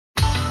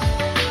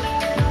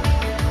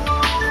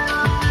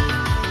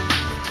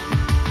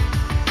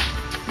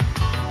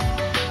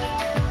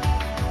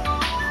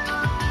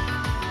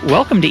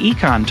Welcome to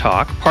Econ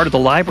Talk, part of the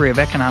Library of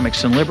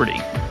Economics and Liberty.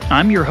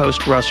 I'm your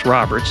host, Russ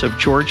Roberts of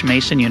George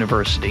Mason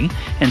University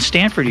and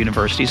Stanford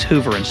University's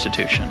Hoover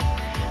Institution.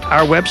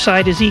 Our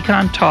website is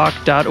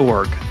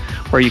econtalk.org,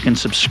 where you can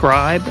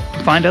subscribe,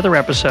 find other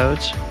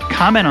episodes,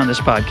 comment on this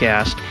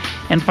podcast,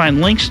 and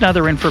find links and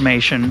other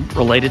information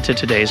related to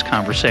today's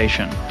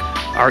conversation.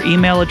 Our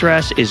email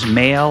address is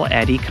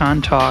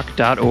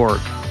mail@econtalk.org.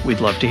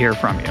 We'd love to hear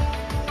from you.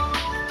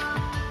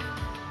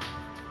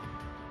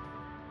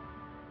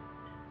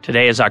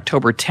 Today is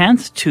October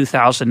 10th,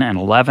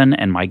 2011,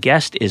 and my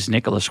guest is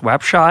Nicholas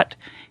Webshot.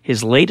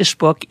 His latest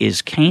book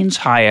is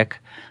Keynes-Hayek,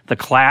 The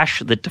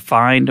Clash That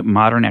Defined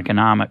Modern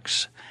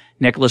Economics.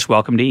 Nicholas,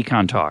 welcome to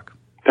Econ Talk.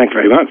 Thank you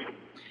very much.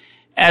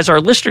 As our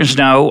listeners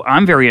know,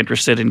 I'm very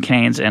interested in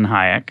Keynes and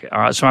Hayek,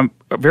 so I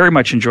very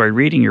much enjoy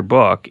reading your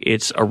book.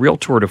 It's a real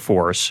tour de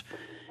force.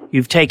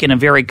 You've taken a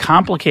very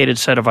complicated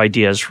set of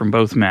ideas from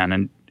both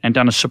men and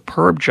done a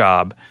superb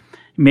job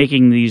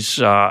making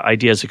these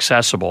ideas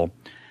accessible.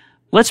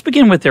 Let's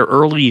begin with their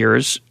early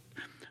years,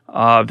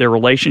 their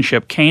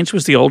relationship. Keynes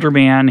was the older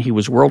man. He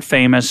was world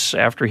famous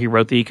after he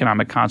wrote The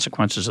Economic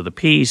Consequences of the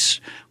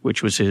Peace,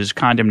 which was his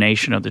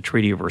condemnation of the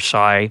Treaty of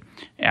Versailles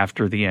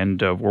after the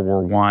end of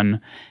World War I.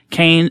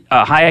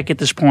 Hayek at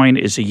this point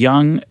is a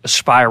young,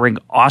 aspiring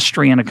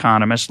Austrian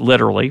economist,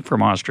 literally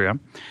from Austria,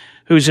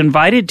 who's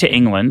invited to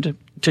England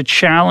to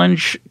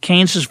challenge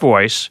Keynes's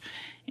voice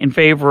in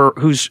favor,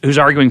 who's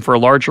arguing for a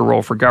larger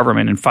role for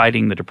government in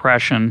fighting the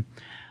Depression.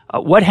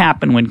 What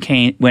happened when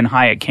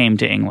Hayek came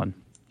to England,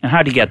 and how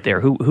did he get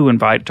there? Who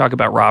invited? Talk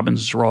about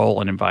Robbins'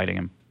 role in inviting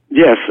him.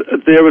 Yes,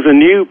 there was a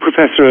new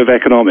professor of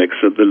economics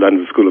at the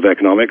London School of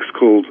Economics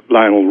called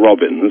Lionel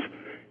Robbins.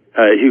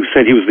 He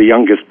said he was the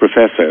youngest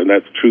professor, and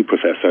that's true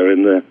professor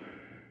in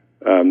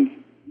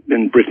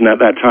Britain at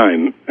that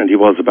time, and he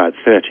was about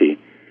 30.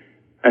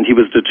 And he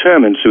was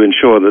determined to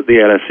ensure that the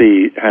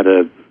LSE had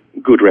a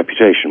good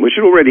reputation, which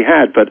it already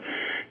had, but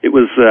it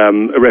was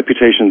a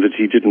reputation that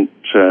he didn't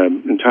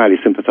entirely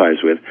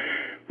sympathize with.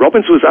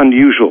 Robbins was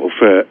unusual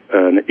for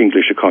an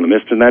English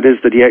economist, and that is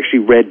that he actually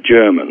read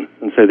German,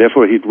 and so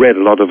therefore he'd read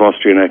a lot of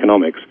Austrian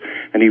economics,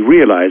 and he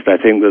realized, I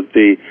think, that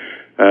the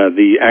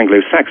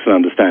Anglo-Saxon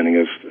understanding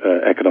of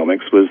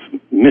economics was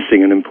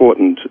missing an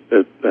important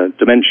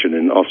dimension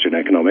in Austrian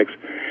economics.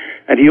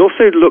 And he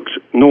also looked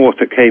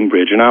north at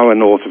Cambridge, an hour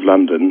north of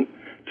London,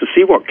 to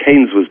see what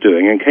Keynes was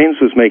doing, and Keynes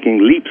was making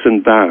leaps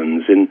and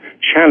bounds in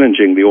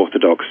challenging the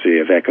orthodoxy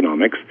of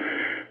economics,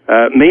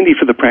 mainly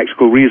for the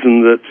practical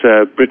reason that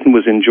Britain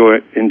was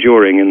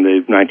enduring in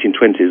the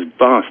 1920s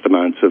vast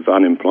amounts of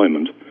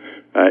unemployment.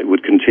 It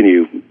would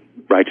continue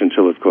right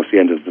until, of course, the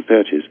end of the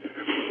 30s.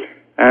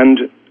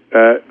 And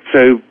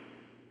so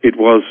it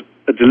was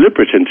a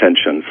deliberate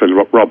intention for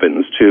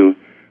Robbins to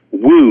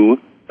woo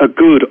a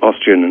good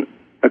Austrian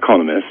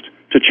economist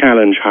to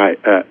challenge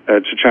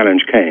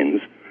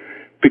Keynes,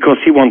 because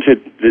he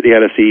wanted the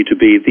LSE to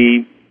be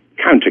the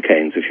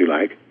counter-Keynes, if you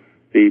like,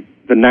 the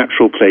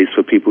natural place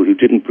for people who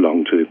didn't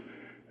belong to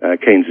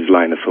Keynes's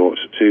line of thought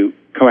to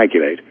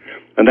coagulate.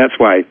 And that's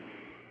why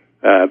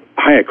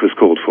Hayek was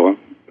called for.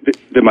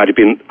 There might have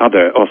been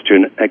other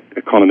Austrian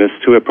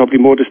economists who are probably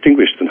more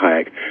distinguished than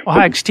Hayek. Well,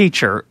 Hayek's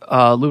teacher,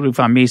 Ludwig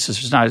von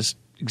Mises, was not his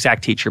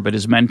exact teacher, but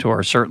his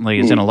mentor, certainly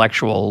his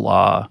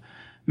intellectual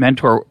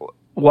mentor.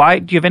 Why?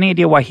 Do you have any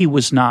idea why he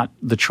was not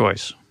the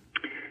choice?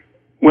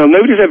 Well,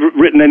 nobody's ever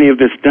written any of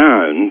this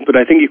down, but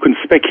I think you can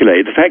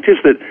speculate. The fact is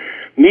that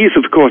Mises,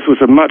 of course,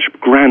 was a much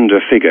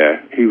grander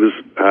figure. He was,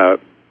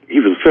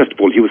 first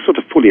of all, he was sort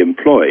of fully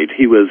employed.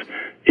 He was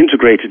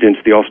integrated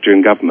into the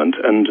Austrian government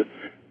and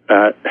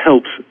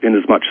helped, in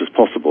as much as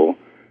possible,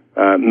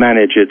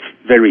 manage its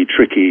very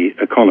tricky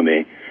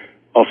economy.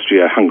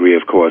 Austria-Hungary,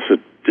 of course,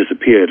 had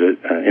disappeared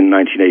in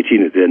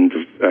 1918 at the end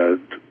of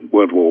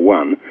World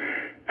War I,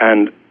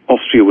 and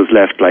Austria was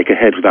left like a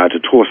head without a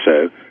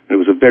torso. It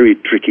was a very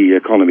tricky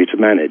economy to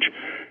manage.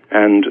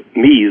 And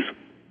Mises,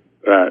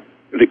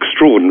 an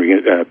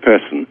extraordinary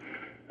person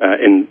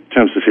in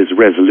terms of his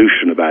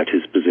resolution about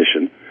his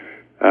position,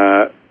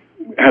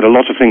 had a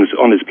lot of things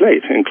on his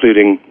plate,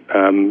 including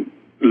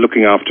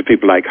looking after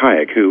people like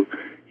Hayek, who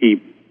he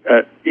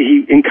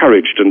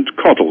encouraged and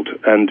coddled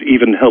and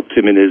even helped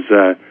him in his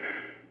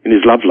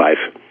love life.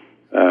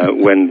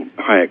 When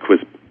Hayek was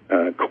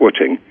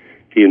courting,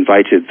 he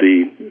invited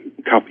the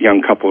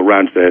young couple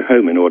around their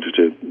home in order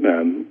to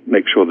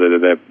make sure that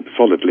they're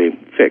solidly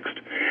fixed.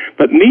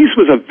 But Mises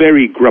was a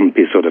very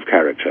grumpy sort of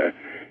character.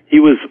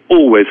 He was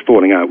always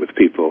falling out with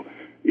people.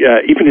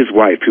 Even his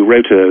wife, who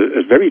wrote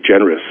a very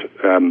generous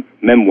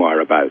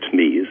memoir about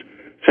Mises,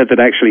 said that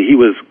actually he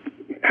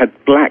had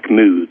black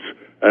moods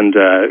and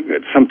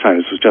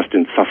sometimes was just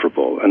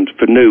insufferable and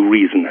for no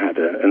reason had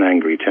an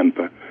angry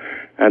temper.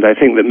 And I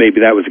think that maybe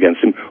that was against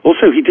him.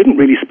 Also, he didn't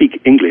really speak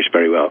English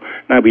very well.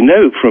 Now, we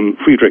know from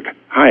Friedrich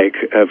Hayek,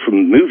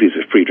 from movies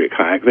of Friedrich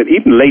Hayek, that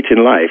even late in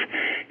life,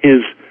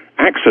 his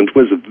accent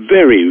was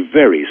very,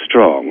 very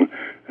strong.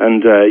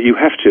 And you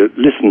have to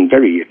listen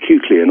very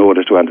acutely in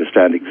order to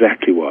understand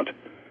exactly what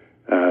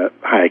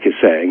Hayek is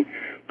saying.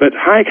 But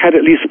Hayek had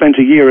at least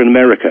spent a year in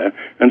America,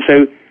 and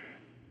so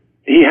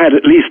he had,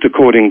 at least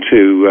according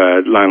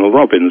to Lionel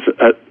Robbins,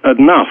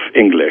 enough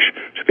English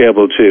to be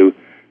able to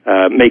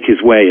make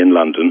his way in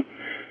London.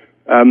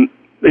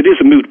 It is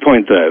a moot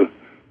point, though,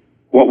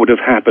 what would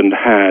have happened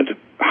had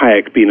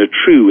Hayek been a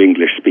true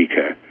English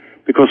speaker,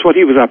 because what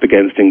he was up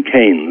against in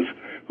Keynes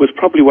was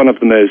probably one of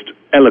the most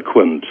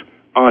eloquent,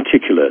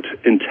 articulate,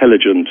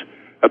 intelligent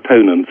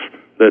opponents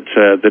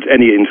that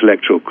any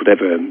intellectual could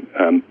ever,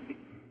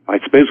 I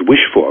suppose,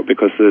 wish for,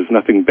 because there's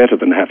nothing better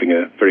than having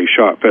a very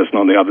sharp person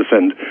on the other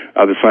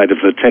side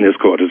of the tennis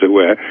court, as it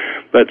were.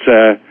 But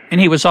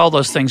and he was all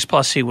those things,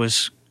 plus he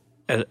was,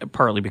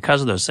 partly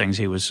because of those things,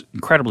 he was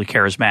incredibly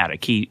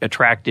charismatic. He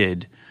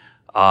attracted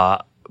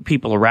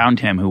people around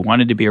him who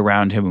wanted to be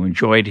around him, who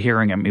enjoyed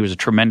hearing him. He was a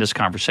tremendous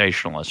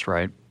conversationalist,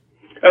 right?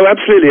 Oh,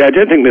 absolutely. I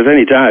don't think there's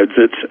any doubt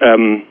that,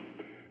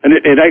 and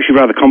it actually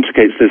rather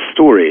complicates this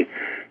story.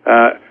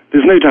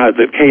 There's no doubt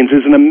that Keynes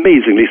is an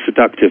amazingly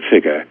seductive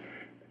figure.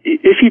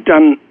 If he'd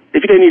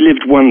only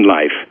lived one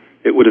life,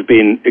 it would have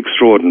been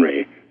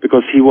extraordinary,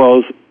 because he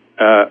was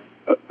a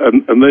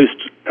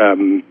most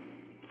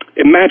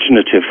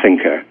imaginative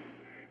thinker.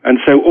 And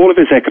so all of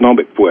his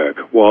economic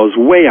work was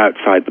way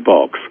outside the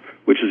box,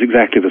 which is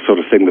exactly the sort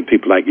of thing that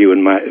people like you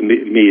and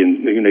me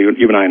and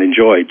you and I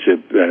enjoyed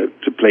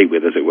to play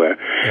with, as it were.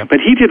 Yep. But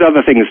he did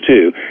other things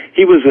too.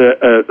 He was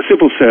a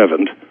civil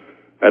servant.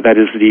 That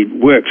is, that he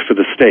worked for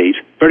the state,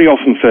 very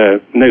often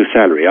for no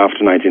salary.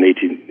 After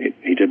 1918,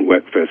 he didn't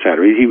work for a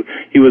salary.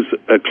 He was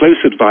a close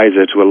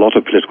advisor to a lot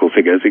of political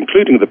figures,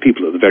 including the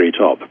people at the very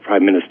top, the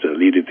Prime Minister,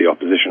 leader of the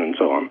opposition, and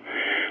so on.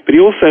 But he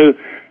also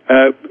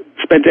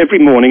spent every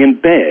morning in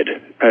bed.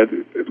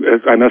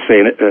 I must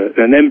say,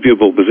 an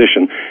enviable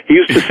position. He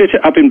used to sit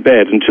up in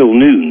bed until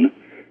noon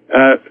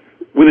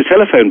with a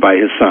telephone by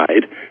his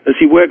side as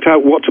he worked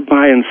out what to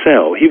buy and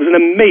sell. He was an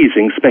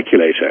amazing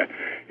speculator.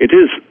 It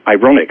is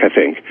ironic, I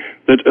think,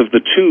 that of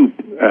the two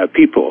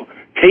people,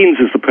 Keynes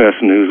is the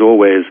person who's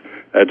always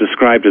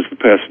described as the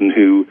person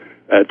who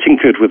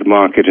tinkered with the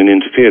market and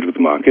interfered with the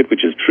market,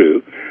 which is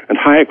true, and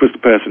Hayek was the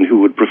person who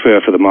would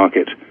prefer for the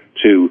market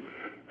to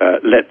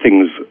let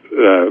things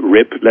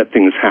rip, let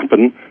things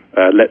happen,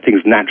 let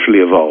things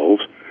naturally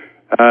evolve.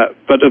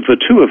 But of the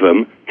two of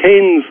them,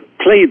 Keynes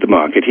played the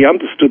market. He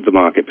understood the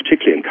market,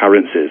 particularly in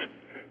currencies,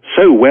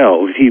 so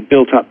well that he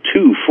built up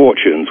two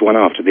fortunes, one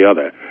after the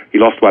other. He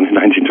lost one in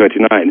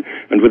 1929,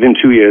 and within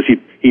 2 years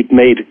he'd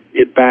made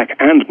it back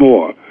and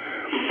more.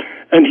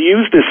 And he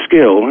used this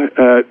skill,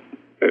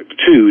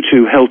 too,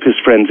 to help his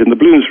friends in the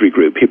Bloomsbury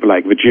Group, people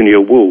like Virginia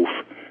Woolf,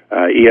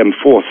 E.M.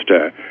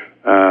 Forster,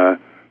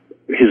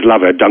 his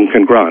lover,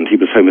 Duncan Grant. He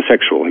was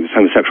homosexual. He was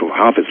homosexual for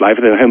half his life,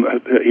 and then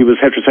he was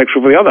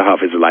heterosexual for the other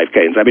half of his life,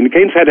 Keynes. I mean,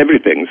 Keynes had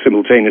everything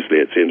simultaneously,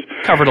 it seems.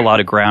 Covered a lot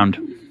of ground.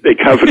 They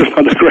covered a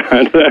lot of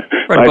ground. Read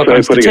a book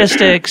on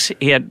statistics.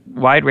 He had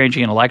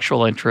wide-ranging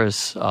intellectual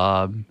interests.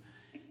 So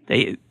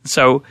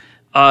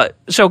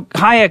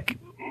Hayek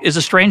is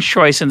a strange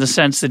choice in the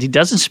sense that he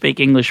doesn't speak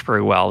English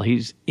very well.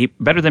 He's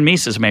better than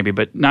Mises maybe,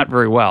 but not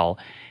very well.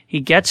 He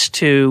gets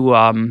to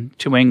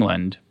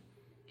England,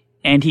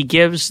 and he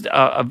gives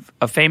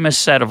a famous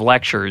set of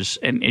lectures.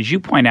 And as you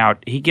point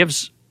out, he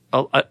gives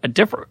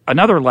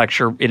another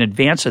lecture in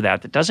advance of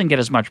that doesn't get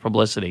as much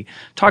publicity.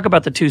 Talk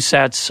about the two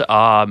sets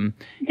and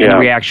the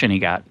reaction he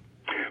got.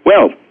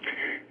 Well,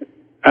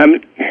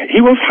 he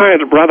was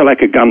hired rather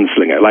like a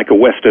gunslinger, like a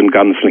Western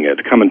gunslinger,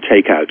 to come and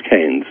take out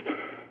Keynes.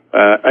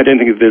 I don't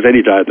think there's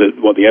any doubt that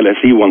what the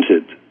LSE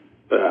wanted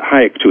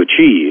Hayek to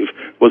achieve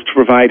was to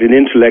provide an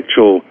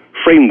intellectual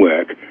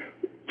framework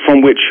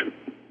from which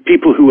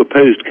people who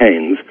opposed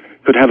Keynes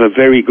could have a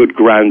very good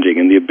grounding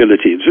in the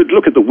ability to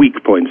look at the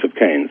weak points of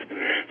Keynes.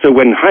 So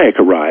when Hayek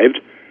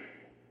arrived,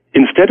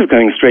 instead of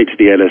going straight to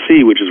the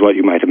LSE, which is what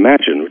you might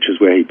imagine, which is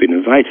where he'd been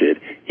invited,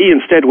 he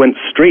instead went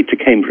straight to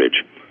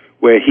Cambridge,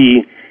 where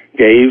he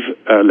gave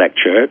a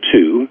lecture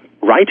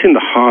right in the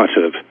heart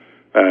of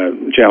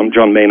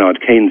John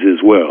Maynard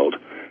Keynes's world,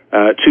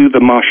 to the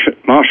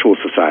Marshall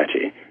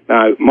Society.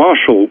 Now,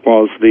 Marshall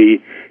was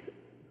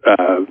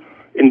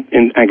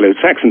in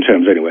Anglo-Saxon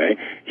terms anyway,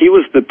 he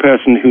was the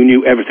person who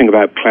knew everything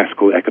about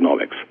classical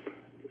economics.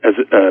 As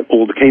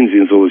all the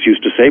Keynesians always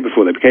used to say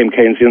before they became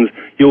Keynesians,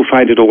 you'll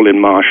find it all in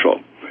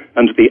Marshall.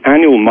 And the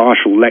annual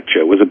Marshall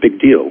lecture was a big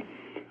deal.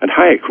 And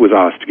Hayek was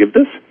asked to give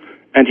this,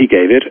 and he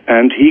gave it,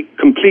 and he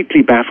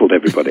completely baffled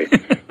everybody.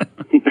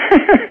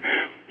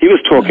 He was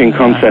talking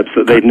concepts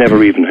that they'd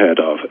never even heard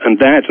of. And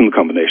that, and the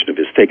combination of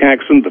his thick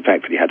accent, the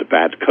fact that he had a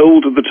bad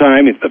cold at the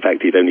time, the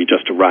fact he'd only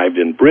just arrived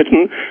in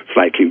Britain,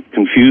 slightly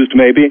confused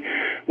maybe,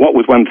 what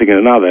with one thing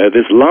and another,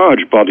 this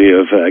large body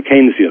of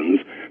Keynesians,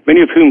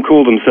 many of whom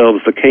called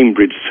themselves the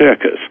Cambridge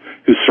Circus,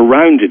 who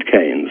surrounded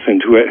Keynes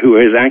and who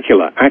were his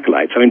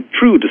acolytes, I mean,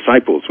 true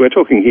disciples. We're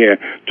talking here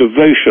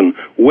devotion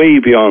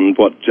way beyond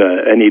what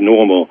any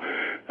normal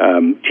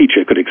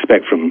teacher could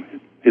expect from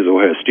his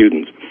or her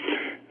students.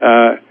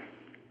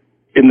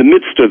 In the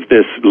midst of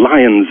this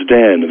lion's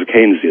den of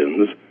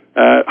Keynesians,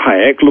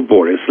 Hayek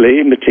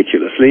laboriously,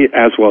 meticulously,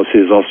 as was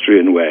his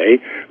Austrian way,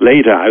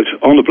 laid out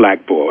on a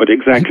blackboard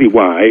exactly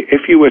why,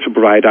 if you were to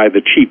provide either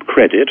cheap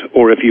credit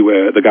or if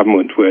the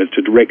government were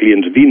to directly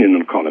intervene in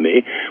an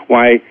economy,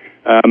 why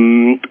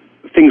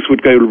things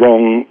would go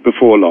wrong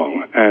before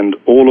long, and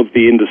all of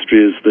the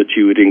industries that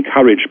you would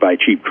encourage by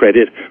cheap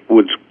credit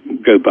would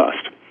go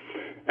bust.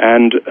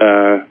 And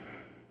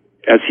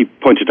as he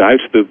pointed out,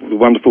 the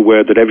wonderful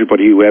word that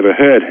everybody who ever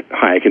heard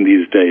Hayek in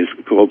these days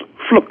called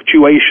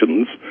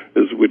fluctuations,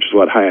 which is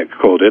what Hayek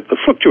called it, the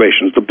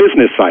fluctuations, the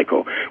business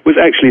cycle, was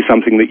actually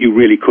something that you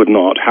really could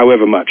not,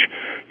 however much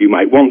you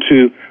might want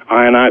to,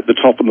 iron out the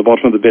top and the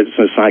bottom of the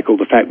business cycle.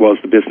 The fact was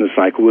the business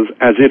cycle was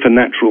as if a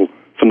natural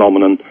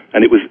phenomenon,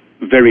 and it was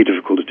very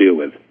difficult to deal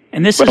with.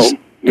 And this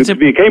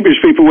the Cambridge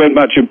people weren't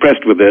much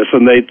impressed with this,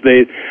 and they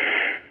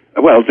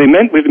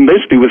met with him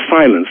mostly with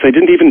silence. They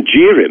didn't even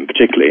jeer him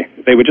particularly.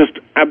 They were just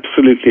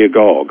absolutely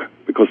agog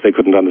because they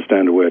couldn't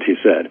understand a word he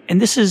said.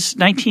 And this is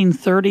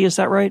 1930, is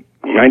that right?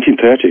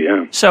 1930,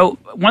 yeah. So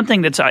one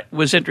thing that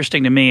was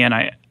interesting to me,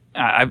 and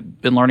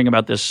I've been learning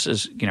about this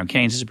as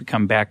Keynes has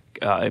become back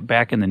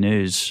in the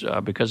news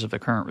because of the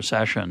current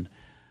recession.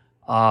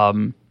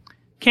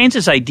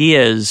 Keynes's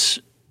ideas,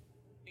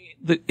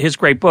 his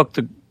great book,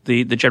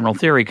 the General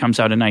Theory, comes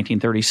out in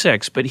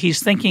 1936, but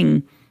he's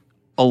thinking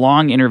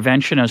along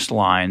interventionist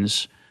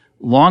lines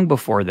long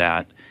before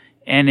that.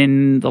 And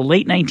in the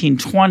late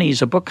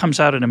 1920s, a book comes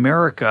out in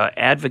America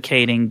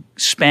advocating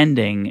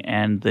spending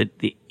and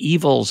the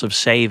evils of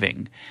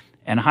saving.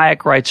 And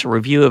Hayek writes a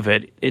review of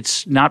it.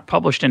 It's not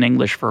published in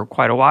English for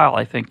quite a while,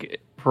 I think,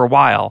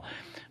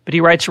 But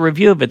he writes a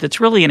review of it that's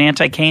really an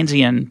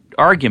anti-Keynesian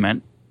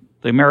argument.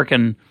 The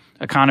American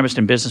economist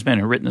and businessman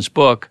who written this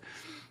book,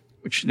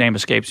 which name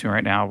escapes me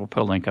right now, we'll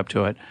put a link up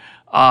to it,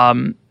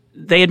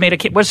 they had made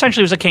what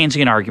essentially was a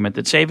Keynesian argument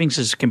that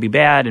savings can be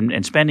bad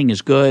and spending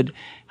is good.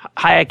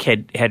 Hayek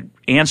had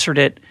answered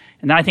it,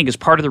 and I think is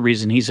part of the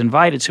reason he's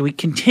invited. So he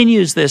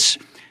continues this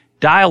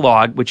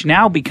dialogue, which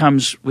now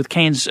becomes with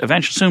Keynes,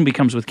 eventually soon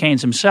becomes with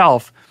Keynes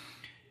himself,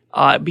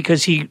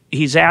 because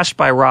he's asked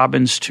by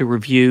Robbins to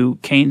review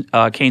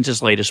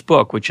Keynes's latest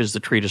book, which is the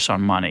Treatise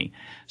on Money.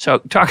 So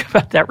talk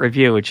about that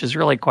review, which is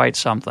really quite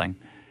something.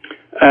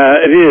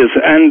 It is,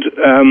 and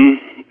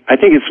I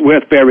think it's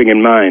worth bearing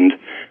in mind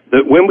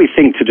that when we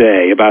think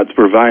today about the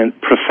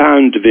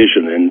profound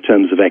division in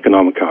terms of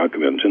economic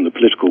argument in the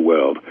political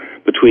world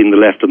between the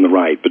left and the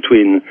right,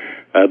 between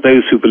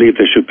those who believe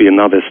there should be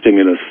another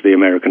stimulus to the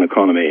American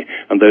economy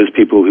and those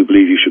people who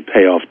believe you should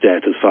pay off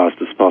debt as fast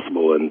as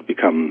possible and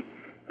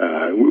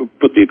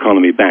put the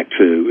economy back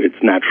to its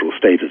natural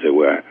state, as it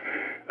were,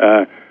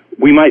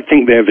 we might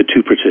think they're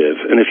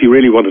vituperative, and if you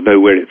really want to know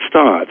where it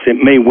starts,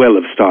 it may well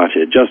have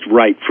started just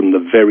right from the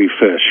very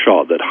first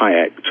shot that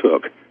Hayek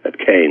took at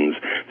Keynes.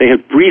 They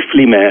had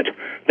briefly met.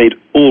 They'd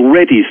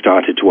already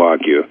started to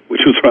argue,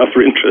 which was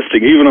rather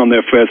interesting, even on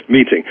their first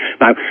meeting.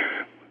 Now,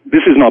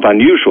 this is not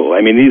unusual.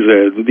 I mean, these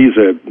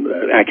are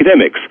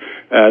academics,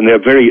 and they're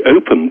very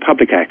open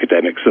public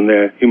academics, and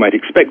you might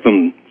expect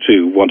them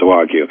to want to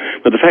argue.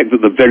 But the fact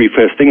that the very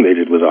first thing they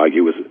did was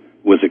argue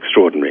was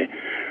extraordinary.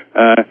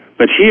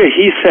 But here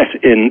he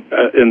set in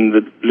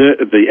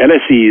the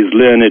LSE's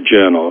learned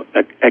journal,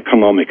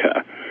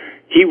 Economica,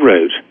 he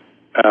wrote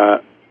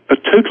a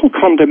total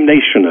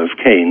condemnation of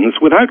Keynes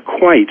without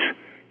quite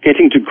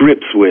getting to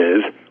grips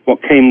with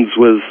what Keynes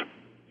was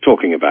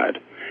talking about.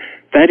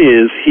 That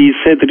is, he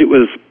said that it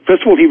was,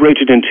 first of all, he wrote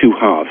it in two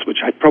halves, which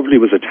probably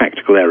was a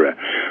tactical error.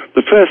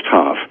 The first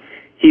half,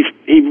 he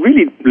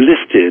really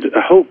listed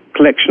a whole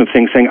collection of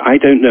things saying, I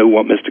don't know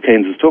what Mr.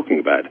 Keynes is talking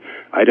about.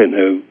 I don't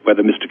know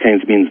whether Mr.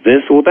 Keynes means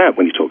this or that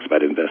when he talks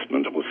about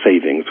investment or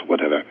savings or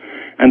whatever.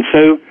 And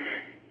so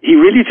he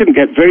really didn't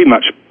get very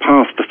much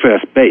past the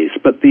first base,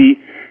 but the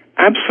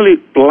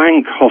absolute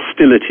blank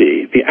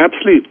hostility, the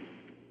absolute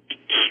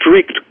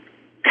strict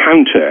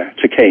counter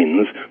to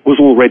Keynes was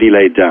already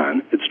laid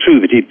down. It's true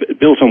that he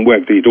built on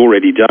work that he'd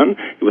already done.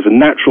 It was a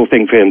natural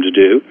thing for him to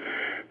do.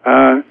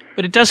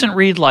 But it doesn't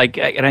read like,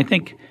 and I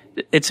think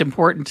it's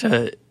important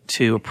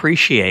to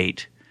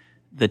appreciate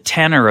the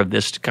tenor of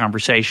this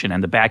conversation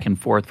and the back and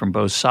forth from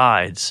both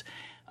sides.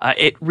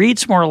 It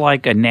reads more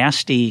like a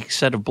nasty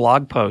set of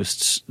blog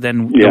posts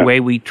than the way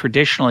we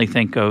traditionally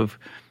think of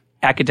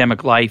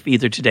academic life,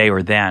 either today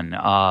or then.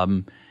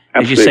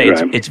 As you say,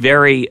 right.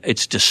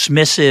 It's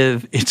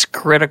dismissive, it's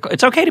critical.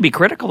 It's okay to be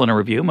critical in a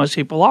review. Most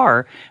people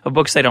are of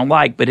books they don't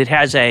like, but it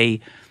has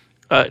a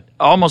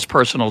almost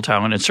personal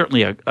tone and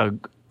certainly a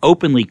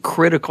openly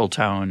critical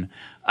tone.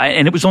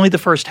 And it was only the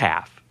first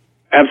half.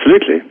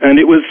 Absolutely. And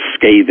it was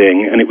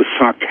scathing and it was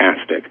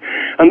sarcastic.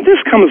 And this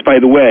comes, by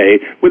the way,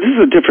 this is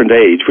a different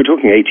age. We're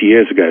talking 80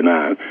 years ago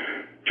now.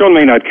 John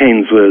Maynard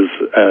Keynes was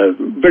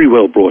very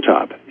well brought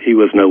up. He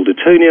was an old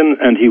Etonian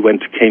and he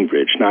went to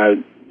Cambridge. Now,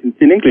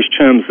 in English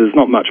terms, there's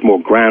not much more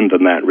grand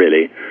than that,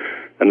 really,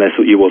 unless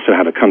you also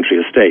had a country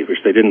estate,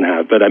 which they didn't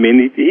have. But, I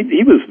mean,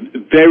 he was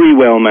very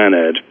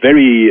well-mannered,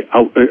 very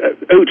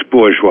haute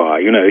bourgeois.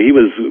 You know, he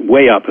was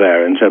way up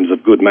there in terms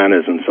of good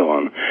manners and so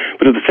on.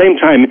 But at the same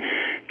time,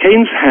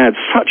 Keynes had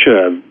such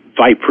a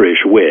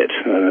viperish wit,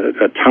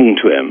 a tongue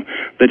to him,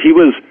 that he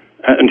was,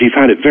 and he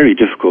found it very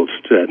difficult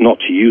not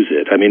to use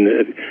it. I mean,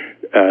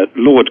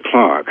 Lord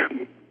Clark,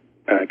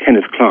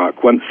 Kenneth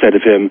Clark, once said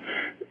of him,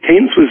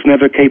 Keynes was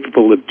never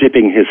capable of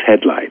dipping his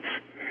headlights.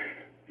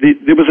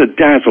 There was a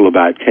dazzle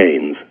about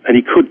Keynes, and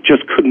he could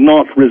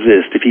not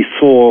resist. If he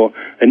saw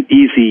an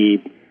easy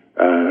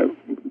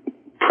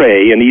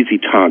prey, an easy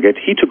target,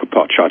 he took a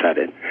pot shot at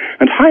it.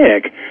 And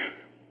Hayek,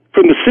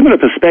 from a similar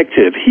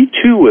perspective, he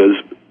too was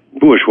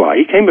bourgeois.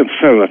 He came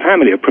from a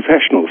family of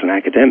professionals and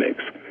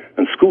academics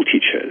and school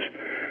teachers.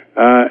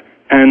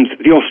 And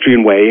the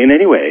Austrian way, in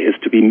any way, is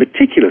to be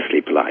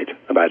meticulously polite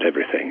about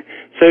everything.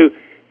 So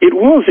it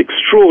was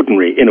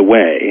extraordinary, in a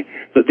way,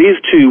 that these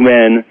two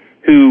men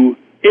who,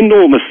 in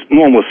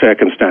normal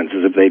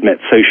circumstances, if they'd met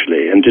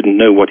socially and didn't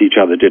know what each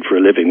other did for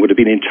a living, would have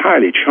been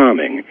entirely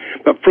charming.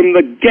 But from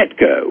the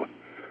get-go,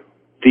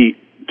 the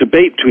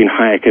debate between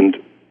Hayek and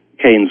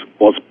Keynes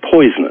was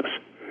poisonous.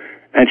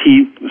 And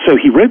so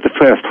he wrote the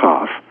first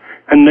half,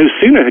 and no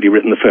sooner had he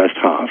written the first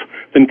half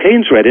than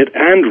Keynes read it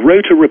and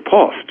wrote a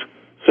riposte,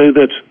 so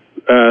that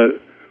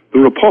the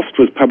riposte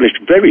was published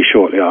very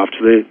shortly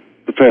after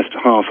the first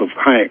half of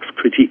Hayek's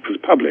critique was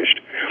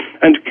published.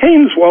 And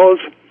Keynes was...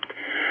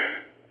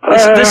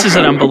 This is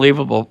an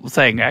unbelievable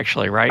thing,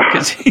 actually, right?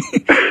 Because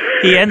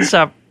he ends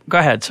up... Go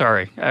ahead,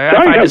 sorry. I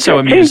find it so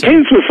amusing.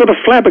 Keynes was sort of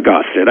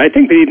flabbergasted. I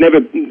think that he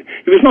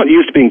was not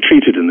used to being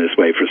treated in this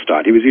way for a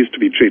start. He was used to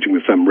be treated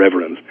with some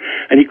reverence.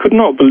 And he could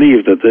not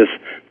believe that this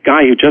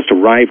guy who just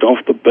arrived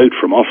off the boat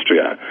from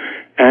Austria,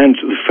 and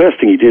the first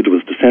thing he did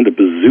was to send a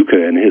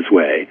bazooka in his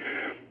way.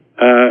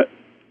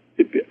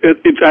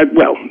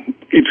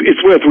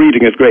 It's worth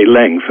reading at great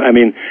length. I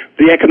mean,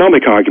 the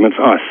economic arguments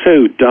are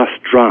so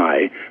dust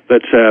dry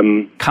that...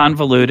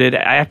 convoluted,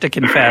 I have to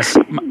confess.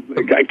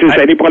 Does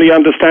anybody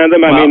understand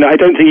them? I mean, I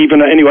don't think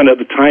even anyone at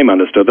the time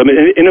understood them.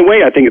 In a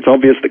way, I think it's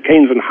obvious that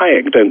Keynes and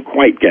Hayek don't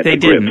quite get the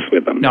grips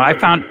with them. No, I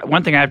found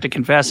one thing I have to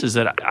confess is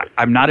that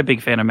I'm not a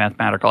big fan of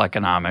mathematical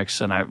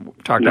economics, and I've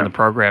talked on the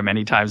program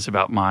many times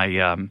about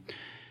my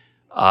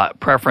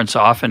preference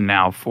often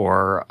now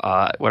for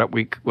what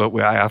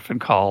I often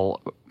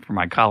call, for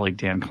my colleague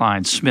Dan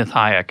Klein,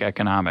 Smith-Hayek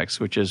economics,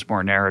 which is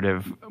more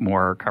narrative,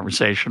 more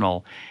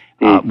conversational,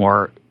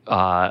 more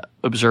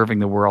observing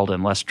the world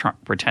and less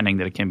pretending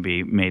that it can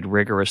be made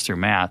rigorous through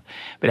math.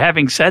 But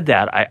having said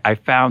that, I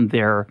found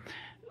they're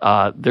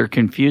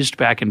confused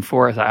back and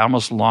forth. I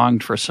almost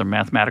longed for some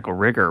mathematical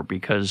rigor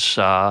because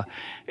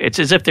it's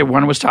as if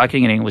one was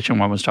talking in English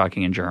and one was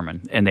talking in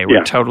German, and they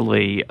were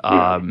totally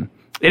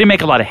they didn't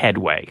make a lot of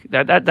headway.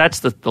 That's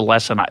the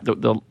lesson,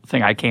 the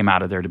thing I came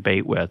out of their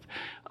debate with.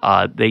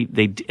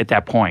 They at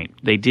that point,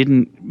 they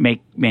didn't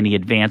make many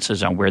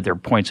advances on where their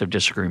points of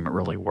disagreement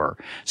really were.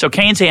 So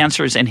Keynes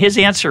answers, and his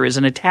answer is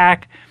an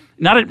attack,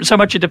 not so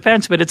much a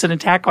defense, but it's an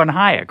attack on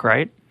Hayek,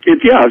 right?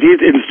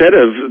 Instead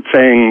of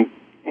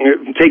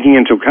taking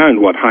into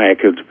account what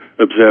Hayek had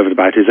observed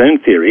about his own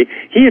theory,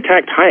 he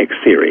attacked Hayek's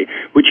theory,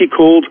 which he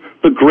called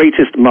the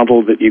greatest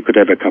muddle that you could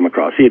ever come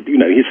across. He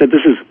said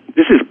this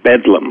is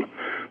bedlam.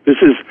 This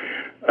is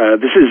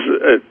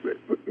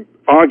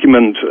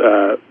argument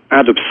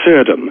ad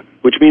absurdum,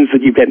 which means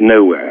that you get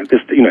nowhere.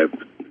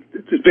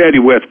 It's barely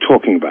worth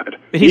talking about.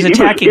 But he's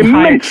attacking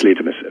immensely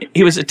dismissive.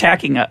 He was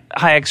attacking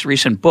Hayek's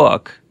recent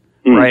book,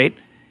 right?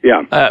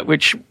 Yeah.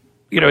 Which,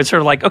 it's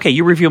sort of like, okay,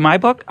 you review my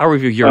book, I'll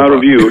review your book. I'll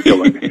review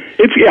your book.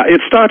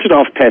 It started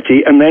off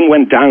petty and then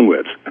went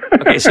downwards.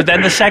 Okay, so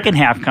then the second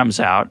half comes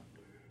out.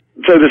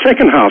 So the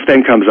second half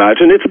then comes out,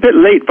 and it's a bit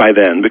late by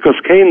then because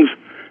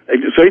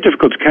it's very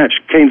difficult to catch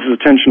Keynes'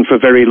 attention for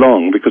very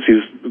long because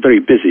he's very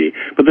busy.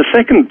 But the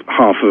second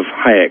half of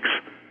Hayek's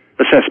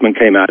assessment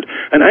came out,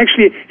 and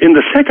actually in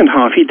the second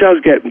half he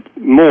does get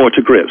more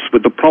to grips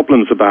with the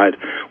problems about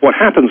what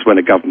happens when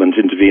a government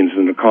intervenes in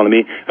an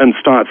economy and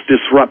starts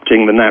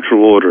disrupting the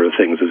natural order of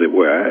things, as it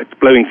were,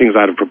 blowing things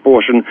out of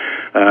proportion,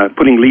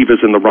 putting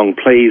levers in the wrong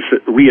place,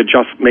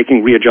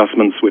 making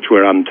readjustments which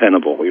were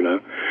untenable,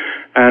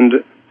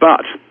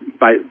 But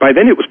by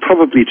then it was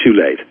probably too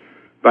late.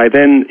 By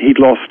then, he'd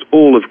lost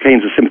all of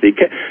Keynes' sympathy.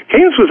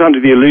 Keynes was under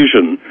the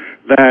illusion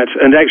that,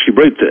 and actually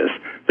wrote this,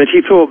 that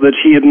he thought that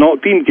he had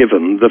not been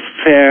given the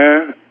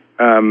fair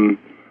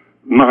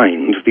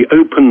mind, the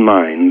open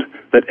mind,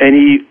 that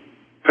any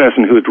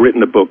person who had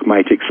written a book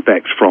might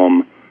expect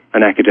from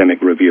an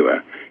academic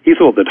reviewer. He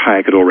thought that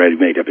Hayek had already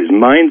made up his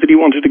mind that he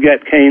wanted to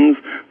get Keynes,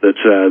 that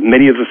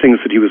many of the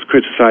things that he was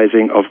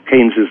criticizing of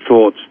Keynes'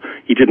 thoughts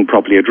he didn't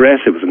properly address.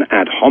 It was an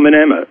ad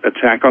hominem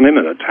attack on him,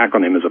 an attack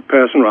on him as a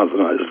person rather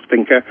than as a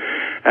thinker.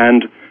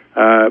 And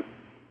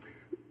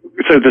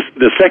so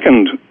the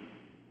second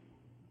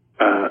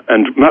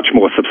and much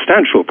more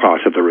substantial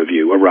part of the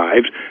review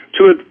arrived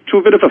to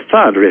a bit of a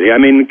thud, really. I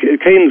mean,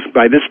 Keynes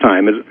by this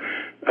time,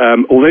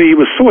 although he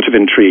was sort of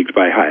intrigued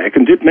by Hayek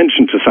and did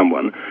mention to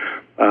someone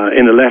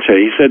in a letter,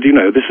 he said,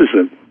 this is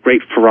a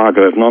great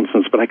farrago of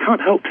nonsense, but I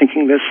can't help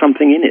thinking there's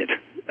something in it,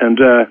 and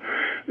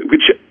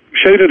which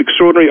showed an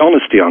extraordinary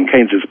honesty on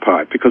Keynes's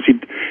part, because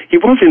he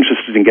was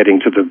interested in getting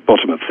to the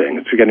bottom of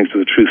things, to getting to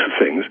the truth of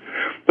things.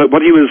 But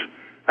what he was,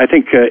 I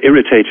think,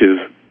 irritated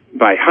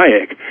by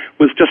Hayek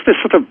was just this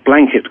sort of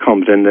blanket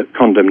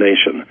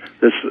condemnation,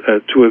 this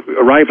to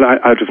arrive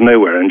out of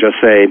nowhere and just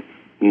say,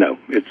 no,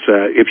 it's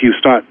if you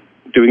start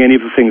doing any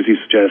of the things you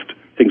suggest,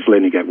 things will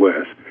only get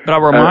worse. But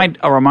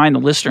I'll remind the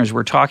listeners,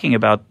 we're talking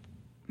about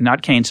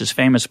not Keynes's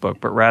famous book,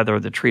 but rather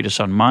the Treatise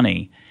on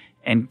Money.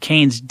 And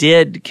Keynes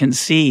did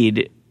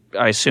concede,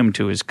 I assume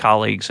to his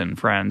colleagues and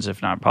friends,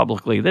 if not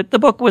publicly, that the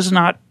book was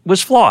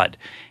flawed.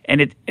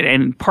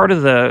 And part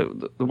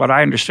of what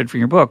I understood from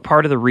your book,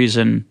 part of the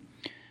reason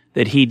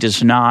that he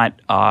does not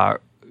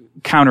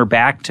counter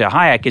back to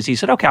Hayek is he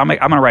said, okay, I'm going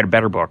to write a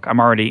better book.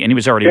 And he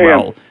was already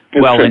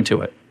well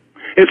into it.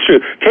 It's true.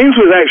 Keynes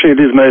was actually at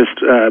his most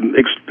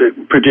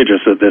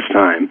prodigious at this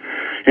time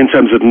in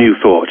terms of new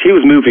thought. He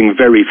was moving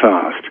very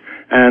fast.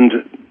 And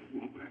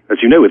as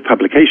you know, with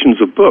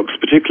publications of books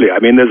particularly, I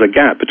mean, there's a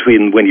gap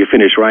between when you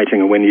finish writing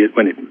and when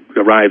it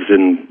arrives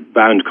in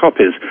bound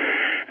copies.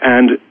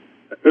 And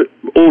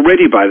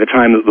already by the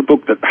time that the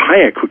book that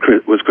Hayek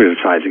was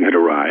criticizing had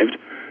arrived,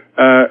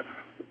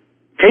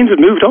 Keynes had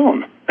moved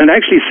on, and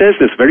actually says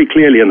this very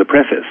clearly in the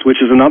preface,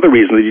 which is another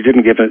reason that he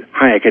didn't give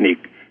Hayek any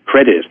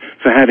credit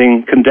for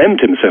having condemned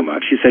him so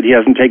much. He said he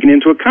hasn't taken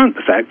into account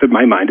the fact that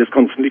my mind is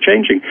constantly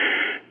changing.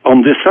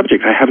 On this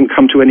subject, I haven't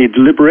come to any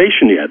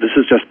deliberation yet. This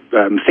is just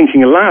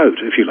thinking aloud,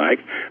 if you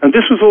like. And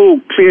this was all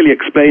clearly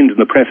explained in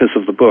the preface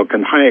of the book,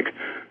 and Hayek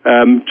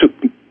took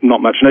not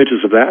much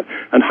notice of that.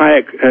 And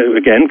Hayek,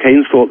 again,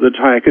 Keynes thought that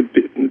Hayek had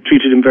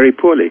treated him very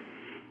poorly.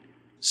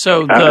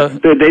 So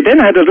they then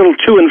had a little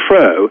to and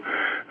fro,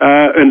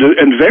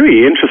 and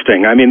very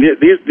interesting. I mean,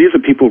 these are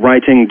people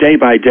writing day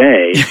by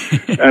day.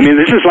 I mean,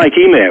 this is like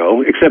email,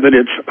 except that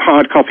it's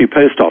hard copy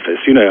post office.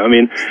 You know, I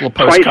mean,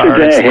 twice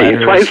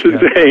a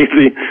day,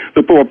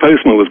 the poor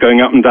postman was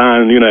going up and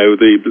down, you know,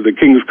 the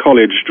King's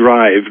College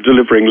Drive,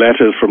 delivering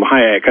letters from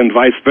Hayek and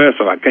vice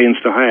versa, Keynes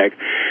to Hayek.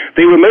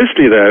 They were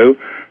mostly, though,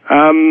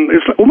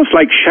 it's almost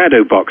like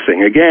shadow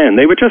boxing. Again,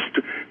 they were just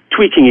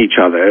tweaking each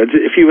other.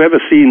 If you've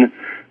ever seen,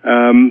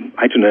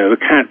 I don't know, a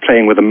cat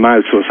playing with a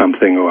mouse or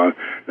something, or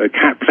a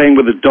cat playing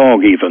with a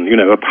dog even, you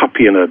know, a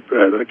puppy and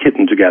a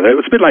kitten together. It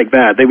was a bit like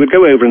that. They would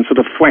go over and sort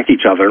of thwack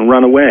each other and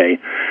run away.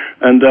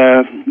 And,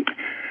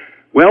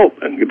 well,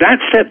 that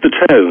set the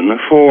tone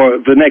for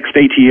the next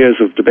 80 years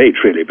of debate,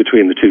 really,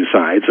 between the two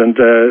sides. And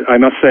I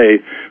must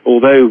say,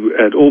 although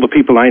all the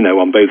people I know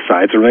on both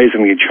sides are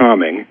amazingly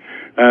charming,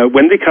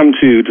 when they come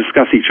to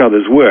discuss each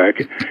other's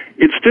work,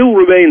 it still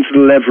remains at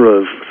a level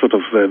of sort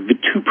of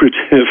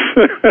vituperative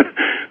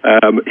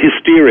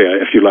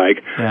hysteria, if you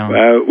like,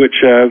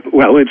 which,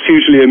 well, it's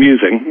usually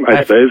amusing,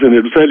 I suppose, and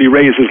it certainly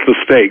raises the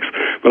stakes.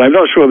 But I'm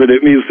not sure that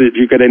it means that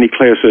you get any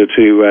closer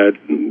to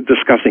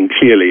discussing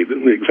clearly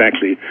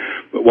exactly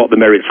what the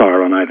merits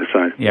are on either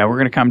side. Yeah, we're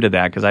going to come to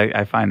that because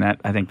I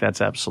think that's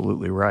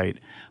absolutely right.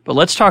 But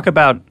let's talk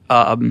about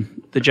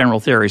the general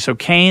theory. So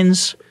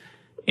Keynes,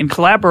 in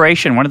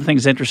collaboration, one of the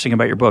things interesting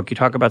about your book, you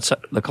talk about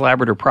the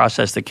collaborative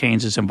process that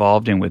Keynes is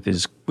involved in with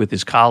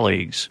his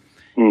colleagues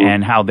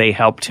and how they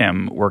helped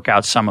him work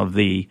out some of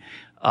the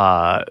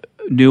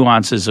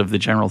nuances of the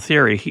general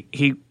theory.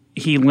 He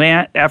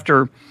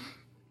after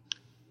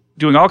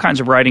doing all kinds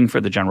of writing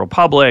for the general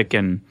public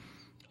and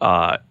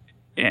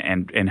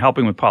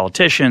helping with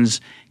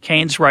politicians,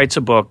 Keynes writes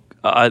a book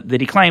that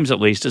he claims at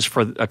least is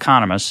for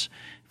economists,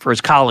 for his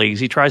colleagues.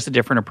 He tries a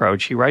different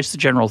approach. He writes the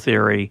general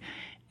theory.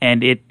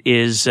 And it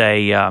is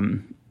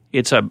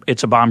it's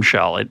a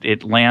bombshell.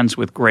 It lands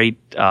with great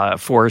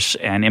force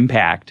and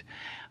impact.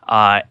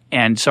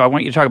 And so I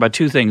want you to talk about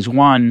two things.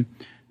 One,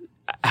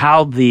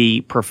 how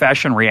the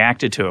profession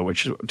reacted to it,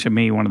 which is, to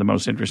me, one of the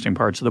most interesting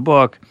parts of the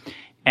book,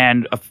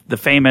 and the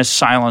famous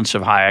silence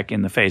of Hayek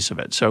in the face of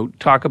it. So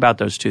talk about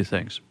those two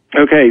things.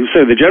 Okay,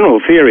 so the general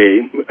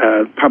theory,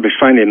 published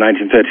finally in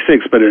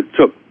 1936, but it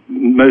took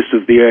most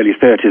of the early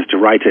 30s to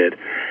write it.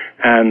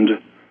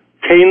 And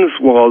Keynes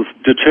was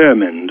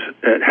determined,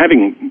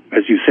 having,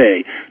 as you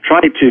say,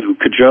 tried to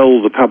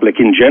cajole the public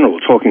in general,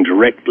 talking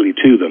directly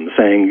to them,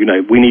 saying, you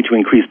know, we need to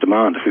increase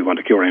demand if we want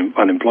to cure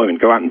unemployment,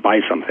 go out and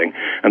buy something,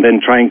 and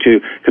then trying to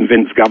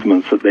convince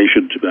governments that they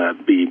should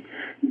be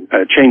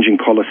changing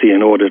policy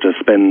in order to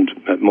spend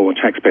more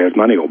taxpayers'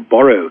 money, or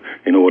borrow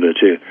in order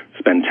to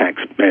spend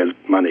taxpayers'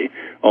 money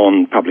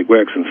on public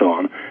works and so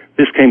on.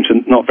 This came to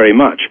not very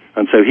much,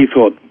 and so he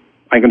thought,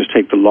 I'm going to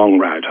take the long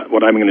route.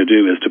 What I'm going to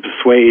do is to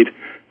persuade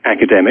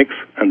academics,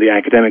 and the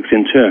academics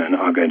in turn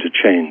are going to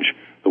change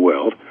the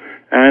world.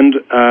 And,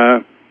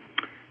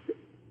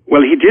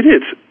 well, he did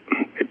it.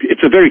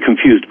 It's a very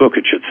confused book,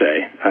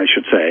 I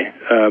should say.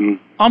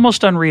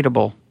 Almost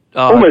unreadable.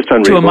 Almost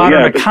unreadable, to a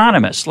modern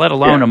economist, let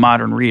alone a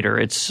modern reader.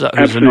 It's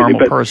who's a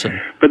normal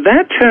person. But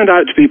that turned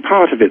out to be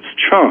part of its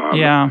charm.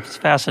 Yeah, it's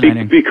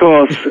fascinating.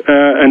 Because,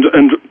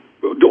 and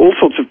all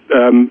sorts of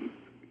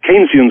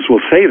Keynesians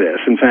will say this.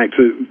 In fact,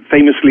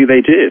 famously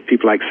they did.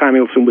 People like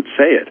Samuelson would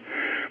say it.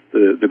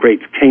 The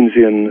great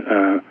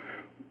Keynesian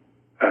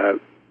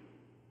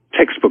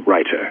textbook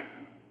writer,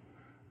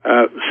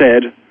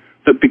 said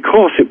that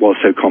because it was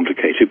so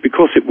complicated,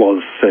 because it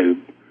was so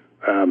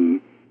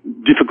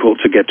difficult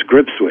to get to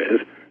grips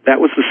with, that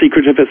was the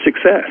secret of its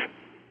success.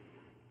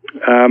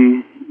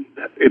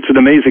 It's an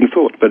amazing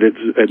thought, but it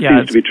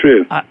seems to be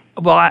true.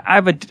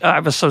 I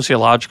have a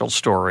sociological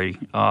story,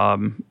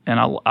 and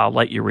I'll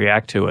let you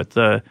react to it.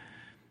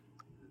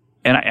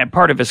 And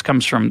part of this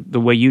comes from the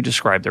way you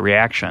describe the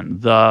reaction.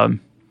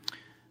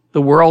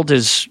 The world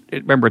is,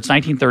 remember, it's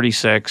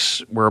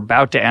 1936. We're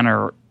about to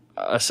enter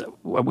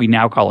what we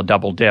now call a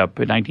double dip.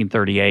 In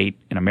 1938,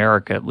 in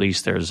America at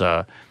least, there's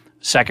a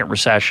second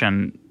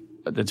recession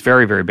that's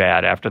very, very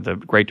bad after the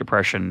Great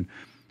Depression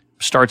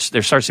starts.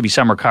 There starts to be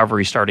some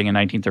recovery starting in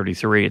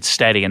 1933. It's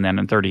steady, and then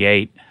in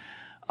 38,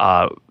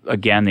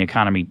 again, the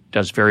economy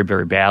does very,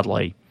 very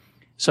badly.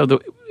 So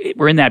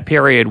we're in that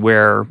period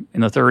where,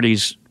 in the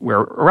 30s, where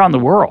around the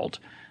world,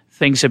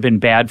 things have been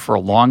bad for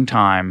a long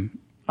time.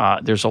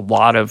 There's a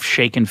lot of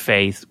shaken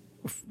faith,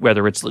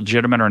 whether it's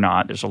legitimate or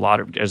not. There's a lot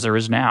of, as there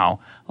is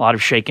now, a lot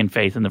of shaken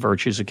faith in the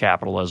virtues of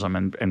capitalism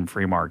and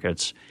free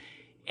markets.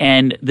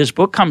 And this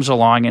book comes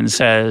along and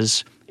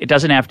says, it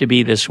doesn't have to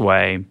be this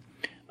way.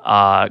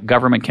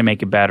 Government can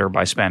make it better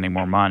by spending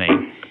more money.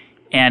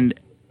 And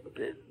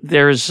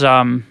there's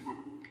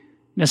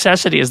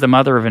necessity is the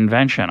mother of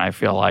invention. I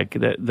feel like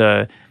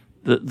the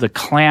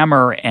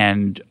clamor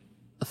and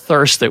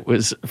thirst that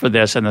was for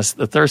this, and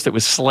the thirst that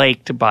was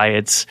slaked by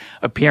its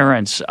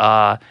appearance,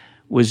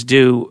 was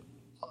due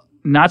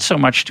not so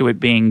much to it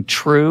being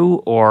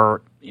true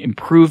or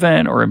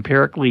proven or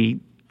empirically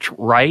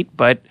right,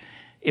 but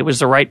it was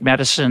the right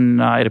medicine.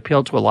 It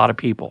appealed to a lot of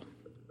people.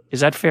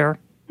 Is that fair?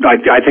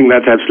 I think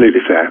that's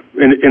absolutely fair.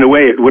 In a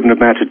way, it wouldn't have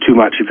mattered too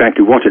much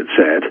exactly what it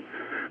said,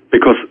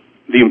 because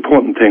the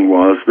important thing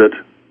was that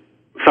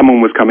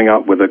someone was coming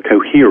up with a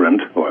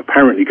coherent, or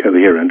apparently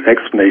coherent,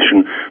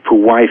 explanation for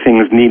why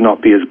things need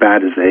not be as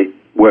bad as they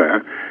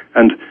were,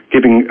 and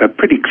giving a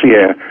pretty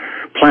clear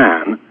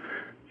plan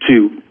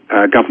to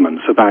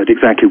governments about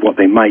exactly what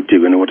they might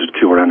do in order to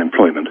cure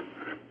unemployment.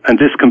 And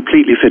this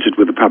completely fitted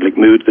with the public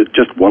mood that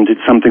just wanted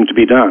something to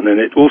be done. And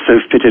it also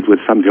fitted with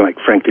somebody like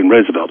Franklin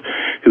Roosevelt,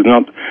 who's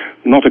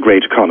not a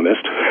great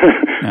economist.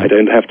 No. I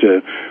don't have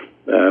to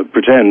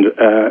pretend.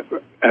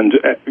 And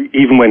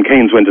even when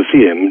Keynes went to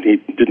see him, he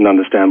didn't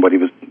understand what he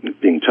was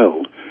being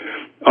told.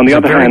 On the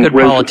other hand, very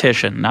good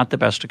politician, not the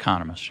best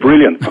economist.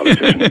 Brilliant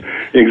politician.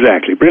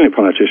 Exactly, brilliant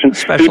politician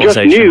who just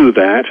knew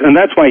that, and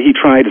that's why he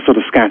tried a sort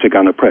of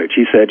scattergun approach.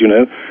 He said,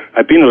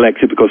 I've been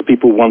elected because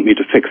people want me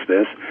to fix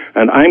this,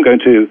 and I'm going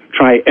to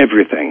try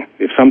everything.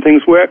 If some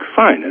things work,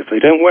 fine. If they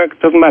don't work,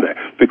 it doesn't matter,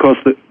 because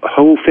the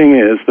whole thing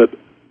is that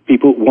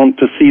people want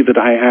to see that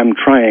I am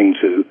trying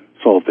to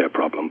solve their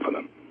problem for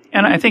them.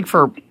 And I think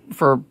for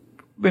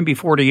maybe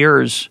 40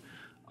 years,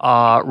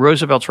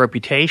 Roosevelt's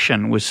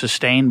reputation was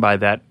sustained by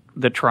that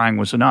trying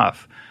was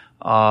enough.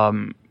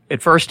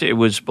 At first, it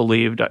was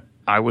believed,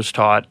 I was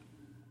taught,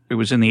 it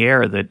was in the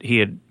air that he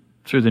had,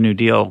 through the New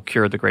Deal,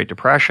 cured the Great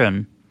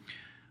Depression.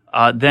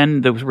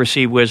 Then the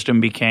received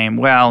wisdom became,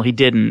 well, he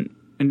didn't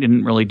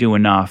really do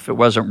enough. It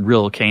wasn't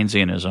real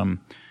Keynesianism.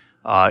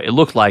 It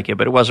looked like it,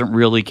 but it wasn't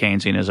really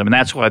Keynesianism. And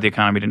that's why the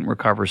economy didn't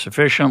recover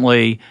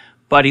sufficiently.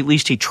 But at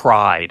least he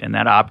tried, and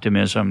that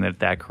optimism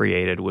that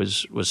created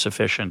was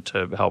sufficient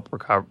to help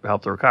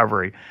the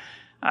recovery.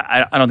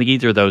 I don't think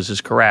either of those is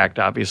correct.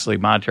 Obviously,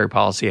 monetary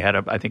policy had,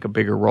 I think, a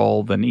bigger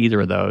role than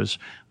either of those.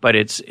 But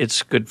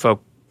it's good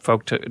folk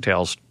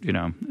tales.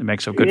 It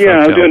makes a good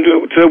folk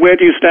tale. So where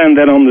do you stand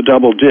then on the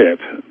double dip,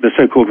 the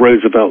so-called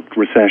Roosevelt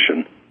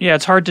recession? Yeah,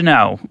 it's hard to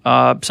know.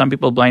 Some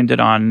people blamed it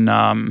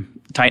on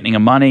tightening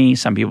of money.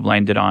 Some people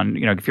blamed it on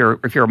if you're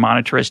a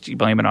monetarist, you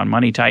blame it on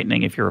money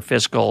tightening. If you're a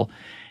fiscal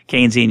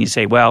Keynesian, you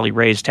say, well, he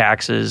raised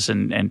taxes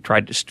and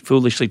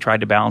foolishly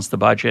tried to balance the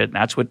budget, and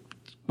that's what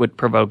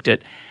provoked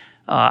it.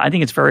 I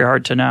think it's very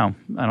hard to know.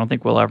 I don't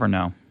think we'll ever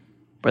know.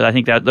 But I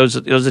think that those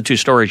are the two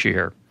stories you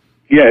hear.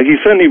 Yeah, he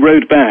certainly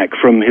rode back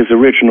from his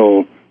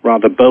original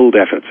rather bold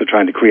efforts of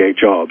trying to create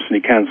jobs, and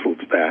he cancelled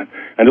that.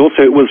 And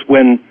also it was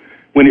when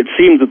it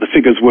seemed that the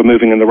figures were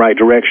moving in the right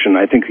direction,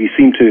 I think he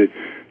seemed to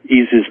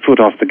ease his foot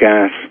off the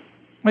gas.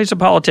 Well, he's a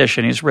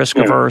politician. He's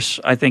risk-averse.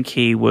 I think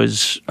he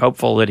was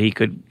hopeful that he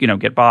could,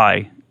 get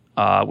by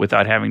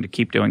without having to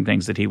keep doing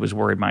things that he was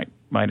worried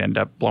might end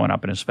up blowing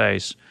up in his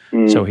face.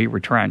 So he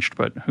retrenched,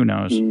 but who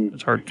knows?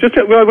 It's hard.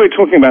 We're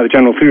talking about the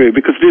general theory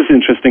because it is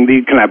interesting,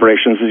 the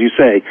collaborations, as you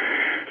say.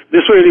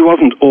 This really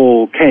wasn't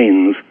all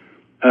Keynes.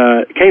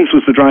 Keynes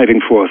was the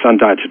driving force,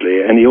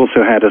 undoubtedly, and he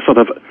also had a sort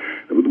of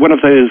one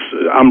of those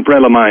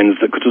umbrella minds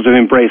that could sort of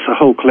embrace a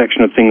whole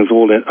collection of things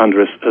all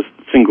under a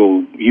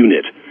single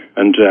unit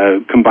and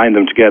combine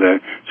them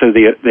together so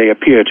they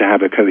appear to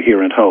have a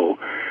coherent whole.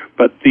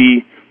 But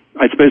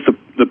I suppose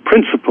the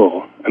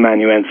principal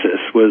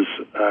amanuensis was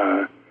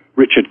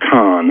Richard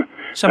Kahn.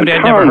 Somebody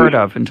I'd never heard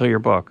of until your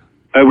book.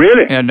 Oh,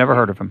 really? Yeah, I'd never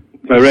heard of him.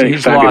 Oh, really?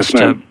 He's lost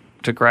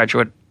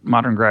to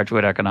modern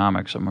graduate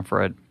economics, I'm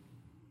afraid.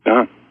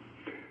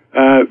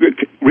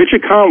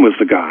 Richard Kahn was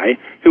the guy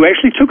who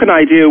actually took an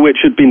idea which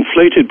had been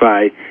floated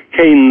by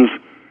Keynes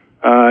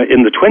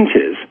in the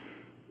 20s,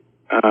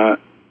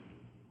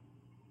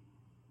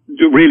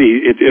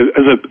 really,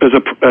 as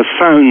a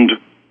sound,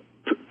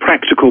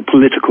 practical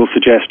political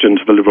suggestion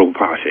to the Liberal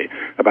Party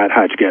about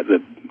how to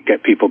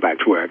get people back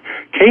to work.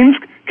 Keynes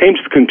came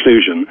to the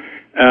conclusion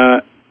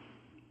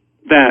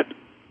that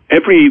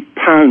every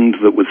pound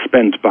that was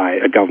spent by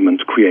a government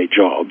to create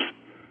jobs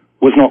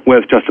was not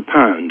worth just a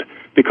pound,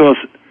 because,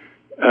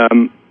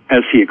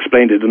 as he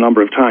explained it a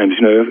number of times,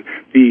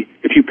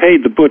 if you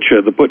paid the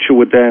butcher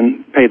would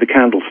then pay the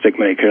candlestick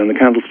maker, and the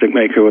candlestick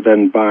maker would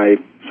then buy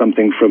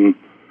something from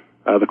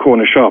the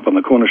corner shop, and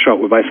the corner shop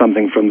would buy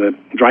something from the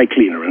dry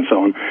cleaner, and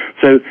so on.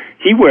 So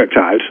he worked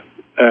out,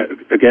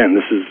 again,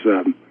 this is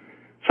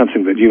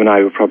something that you and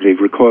I would probably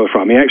recoil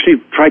from. He actually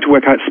tried to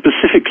work out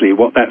specifically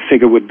what that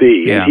figure would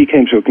be, and he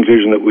came to a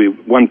conclusion that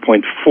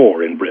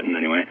 1.4 in Britain,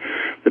 anyway,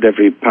 that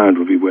every pound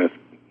would be worth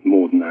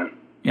more than that.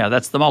 Yeah,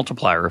 that's the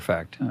multiplier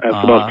effect. That's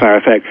the multiplier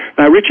effect.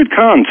 Now, Richard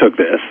Kahn took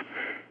this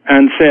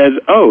and said,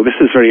 oh, this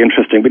is very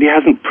interesting, but he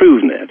hasn't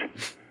proven it.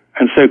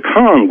 And so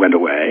Kahn went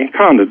away.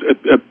 Kahn,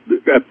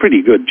 a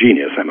pretty good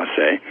genius, I must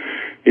say,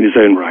 in his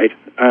own right.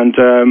 And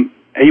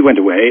he went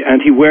away,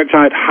 and he worked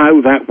out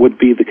how that would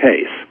be the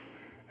case.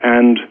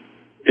 And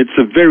it's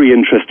a very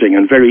interesting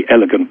and very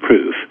elegant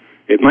proof.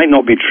 It might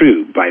not be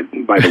true, by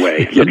the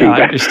way, looking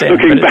back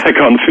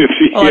on 50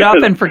 years. Well, they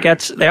often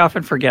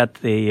forget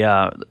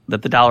that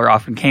the dollar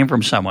often came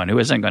from someone who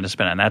isn't going to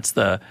spend it. And that's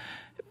the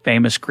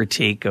famous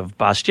critique of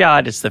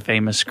Bastiat. It's the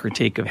famous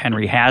critique of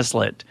Henry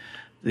Hazlitt,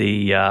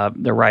 the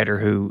writer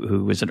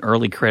who was an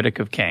early critic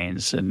of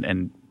Keynes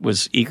and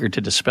was eager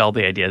to dispel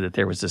the idea that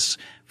there was this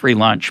free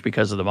lunch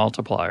because of the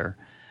multiplier.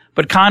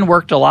 But Kahn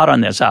worked a lot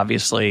on this,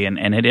 obviously, and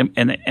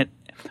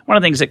one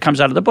of the things that comes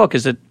out of the book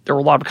is that there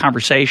were a lot of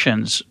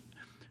conversations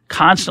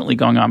constantly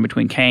going on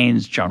between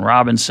Keynes, Joan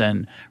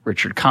Robinson,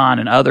 Richard Kahn,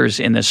 and others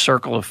in this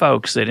circle of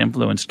folks that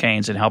influenced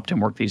Keynes and helped him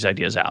work these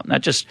ideas out. And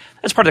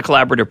that's part of the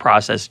collaborative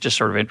process, just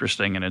sort of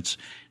interesting in its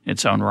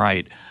own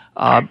right.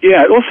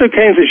 Also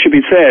Keynes, it should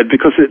be said,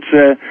 because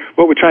it's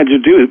what we're trying to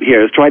do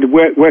here is try to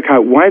work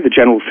out why the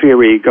general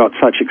theory got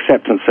such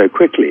acceptance so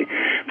quickly.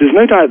 There's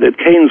no doubt that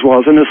Keynes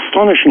was an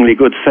astonishingly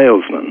good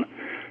salesman.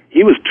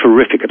 He was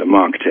terrific at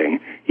marketing.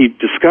 He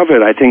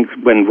discovered, I think,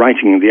 when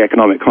writing The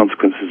Economic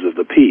Consequences of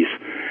the Peace,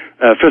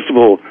 first of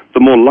all,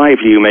 the more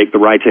lively you make the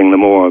writing, the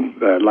more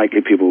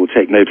likely people will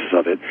take notice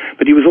of it.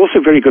 But he was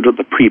also very good at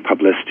the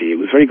pre-publicity. He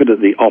was very good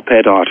at the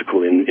op-ed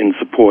article in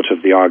support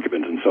of the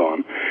argument and so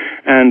on.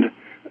 And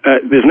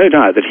there's no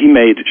doubt that he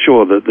made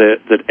sure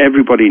that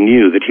everybody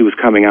knew that he was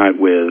coming out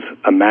with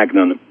a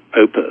magnum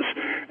opus.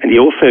 And he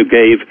also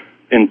gave,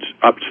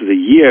 up to the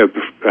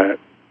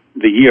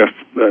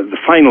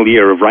final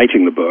year of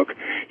writing the book,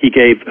 he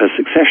gave a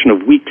succession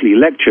of weekly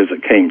lectures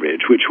at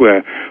Cambridge, which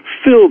were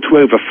filled to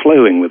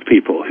overflowing with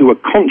people who were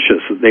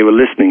conscious that they were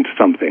listening to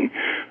something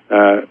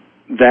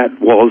that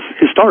was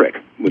historic,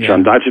 which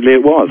undoubtedly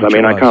it was. I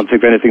can't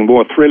think of anything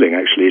more thrilling,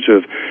 actually,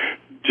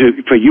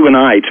 for you and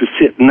I to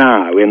sit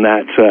now in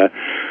that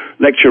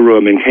lecture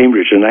room in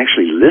Cambridge and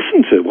actually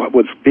listen to what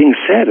was being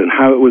said and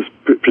how it was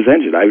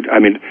presented.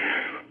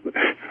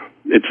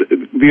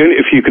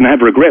 If you can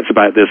have regrets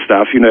about this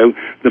stuff,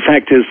 the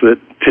fact is that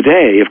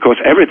today, of course,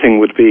 everything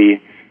would be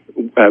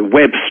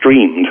web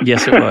streamed.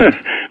 Yes, it would.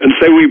 And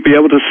so we'd be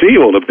able to see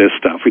all of this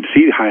stuff. We'd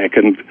see Hayek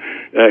and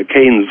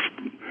Keynes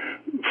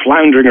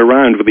floundering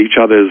around with each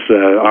other's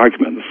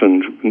arguments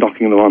and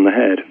knocking them on the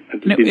head.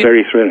 It's been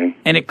very thrilling.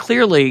 And it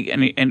clearly,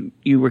 and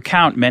you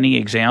recount many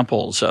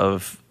examples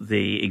of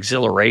the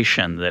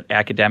exhilaration that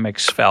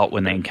academics felt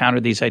when they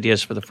encountered these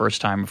ideas for the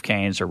first time of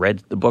Keynes or read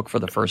the book for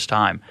the first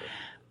time.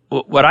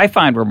 What I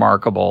find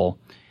remarkable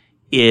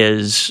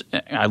is,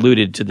 I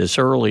alluded to this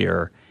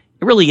earlier,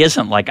 it really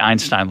isn't like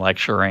Einstein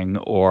lecturing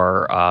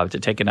or, to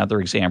take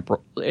another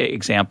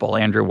example,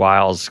 Andrew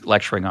Wiles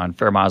lecturing on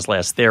Fermat's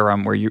last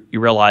theorem, where you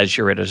realize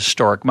you're at a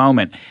historic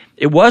moment.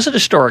 It was a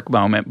historic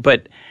moment,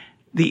 but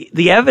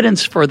the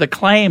evidence for the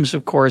claims,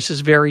 of course, is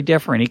very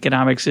different.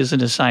 Economics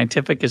isn't as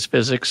scientific as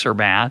physics or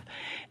math.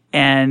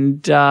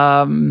 And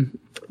the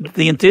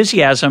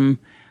enthusiasm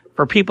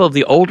for people of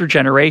the older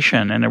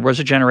generation, and there was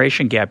a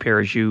generation gap here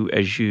as you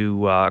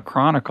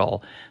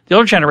chronicle, the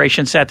older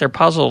generation sat there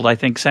puzzled, I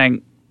think,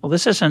 saying, well,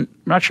 I'm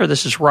not sure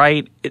this is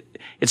right.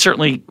 It's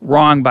certainly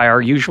wrong by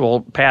our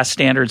usual past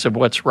standards of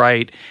what's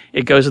right.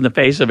 It goes in the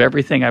face of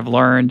everything I've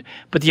learned.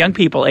 But the young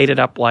people ate it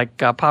up like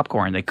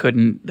popcorn. They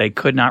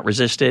could not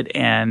resist it,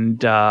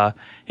 and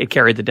it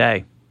carried the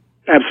day.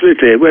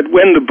 Absolutely.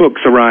 When the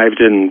books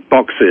arrived in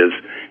boxes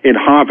in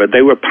Harvard,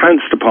 they were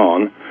pounced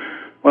upon.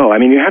 Well,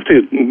 you have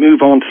to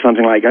move on to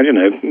something like, I don't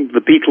know,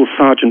 the Beatles'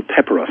 Sgt.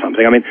 Pepper or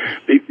something.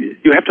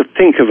 You have to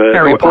think of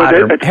Harry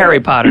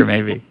Potter,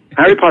 maybe.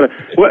 Harry Potter,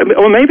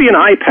 or maybe an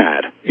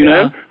iPad, you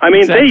know?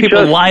 Exactly.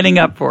 People lining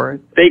up for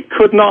it. They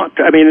could not,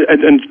 and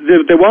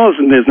there was,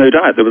 and there's no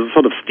doubt, there was a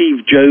sort of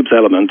Steve Jobs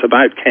element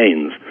about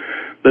Keynes,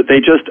 that they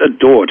just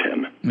adored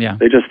him. Yeah.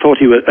 They just thought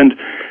he was, and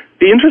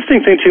the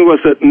interesting thing too was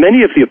that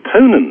many of the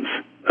opponents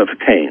of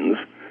Keynes,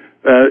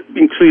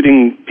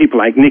 including people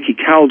like Nicky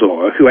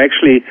Kaldor, who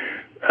actually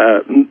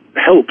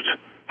helped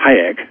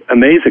Hayek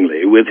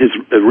amazingly with his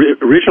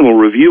original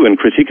review and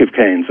critique of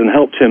Keynes, and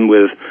helped him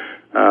with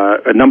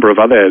a number of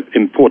other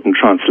important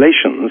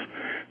translations.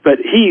 But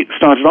he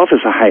started off as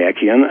a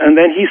Hayekian, and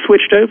then he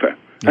switched over.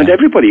 Yeah. And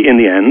everybody, in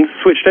the end,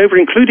 switched over,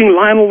 including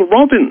Lionel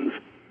Robbins,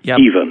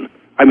 even.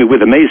 I mean,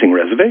 with amazing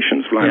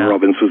reservations. Lionel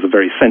Robbins was a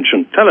very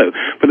sentient fellow.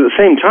 But at the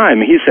same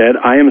time, he said,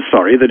 I am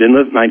sorry that in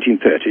the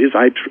 1930s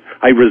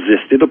I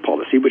resisted a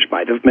policy which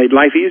might have made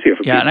life easier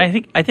for people. Yeah,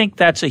 and I think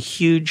that's a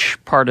huge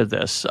part of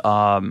this,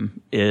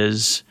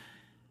 is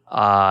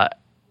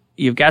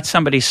you've got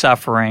somebody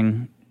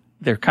suffering.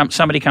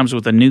 Somebody comes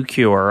with a new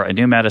cure, a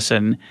new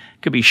medicine.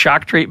 It could be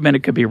shock treatment, it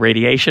could be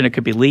radiation, it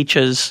could be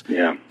leeches.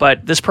 Yeah.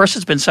 But this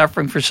person's been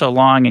suffering for so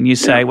long, and you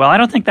say, well, I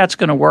don't think that's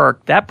going to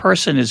work. That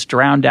person is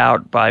drowned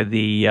out by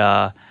the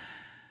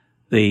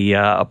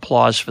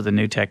applause for the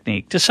new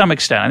technique to some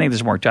extent. I think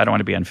there's more. I don't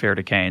want to be unfair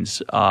to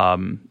Keynes.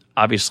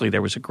 Obviously,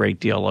 there was a great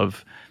deal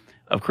of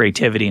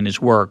creativity in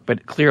his work,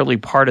 but clearly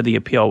part of the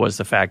appeal was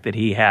the fact that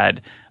he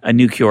had a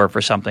new cure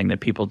for something that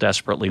people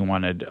desperately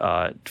wanted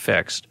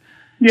fixed.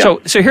 Yeah.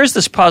 So here's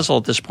this puzzle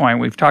at this point.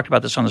 We've talked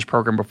about this on this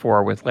program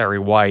before with Larry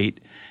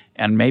White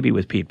and maybe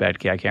with Pete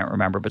Boettke. I can't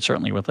remember, but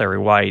certainly with Larry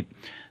White.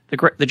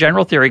 The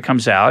general theory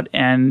comes out,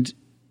 and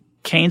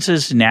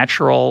Keynes's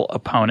natural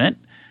opponent,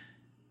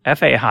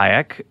 F.A.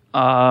 Hayek,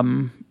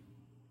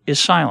 is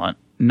silent.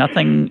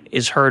 Nothing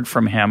is heard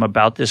from him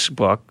about this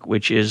book,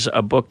 which is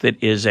a book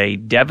that is a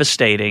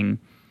devastating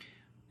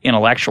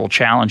intellectual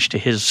challenge to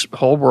his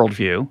whole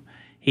worldview.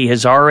 He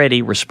has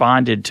already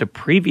responded to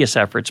previous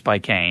efforts by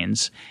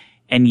Keynes,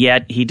 and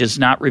yet he does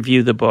not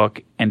review the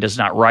book and does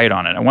not write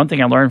on it. And one thing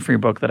I learned from your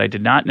book that I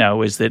did not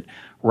know is that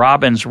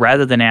Robbins,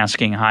 rather than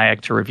asking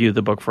Hayek to review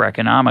the book for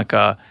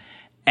Economica,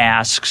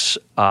 asks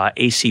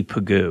A.C.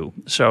 Pigou.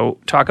 So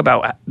talk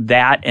about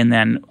that and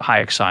then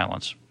Hayek's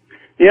silence.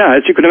 Yeah,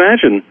 as you can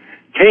imagine,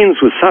 Keynes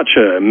was such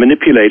a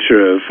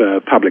manipulator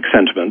of public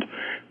sentiment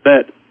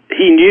that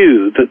he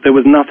knew that there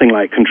was nothing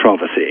like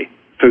controversy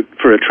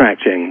for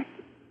attracting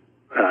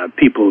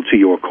people to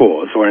your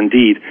cause, or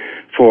indeed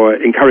for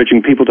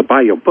encouraging people to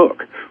buy your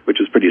book,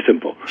 which is pretty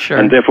simple, sure.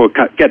 And therefore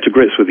get to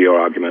grips with your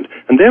argument.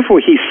 And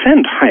therefore he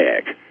sent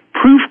Hayek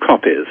proof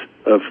copies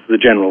of the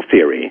general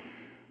theory,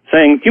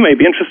 saying, you may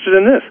be interested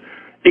in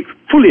this,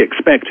 fully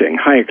expecting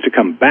Hayek to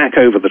come back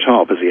over the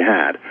top as he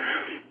had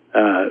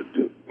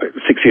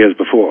 6 years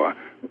before,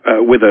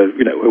 with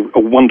a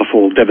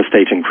wonderful,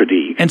 devastating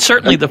critique. And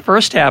certainly the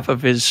first half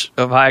of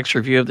Hayek's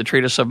review of the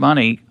Treatise on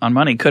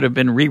Money could have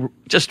been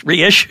just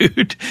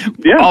reissued,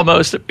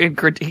 almost in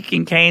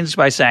critiquing Keynes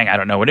by saying, I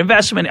don't know what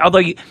investment.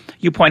 Although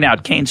you point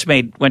out Keynes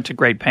went to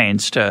great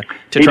pains to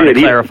try to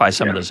clarify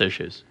some of those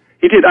issues.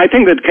 He did. I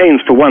think that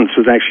Keynes, for once,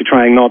 was actually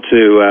trying not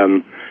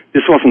to.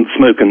 This wasn't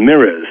smoke and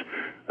mirrors.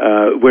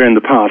 Where in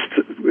the past,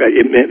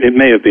 it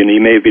may have been, he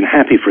may have been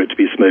happy for it to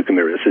be smoke and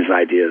mirrors, his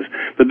ideas.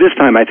 But this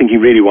time, I think he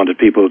really wanted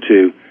people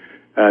to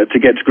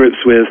get to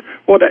grips with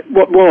what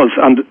was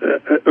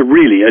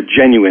really a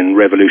genuine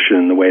revolution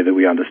in the way that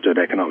we understood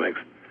economics.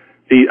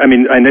 I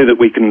know that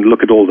we can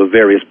look at all the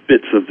various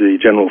bits of the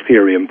general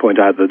theory and point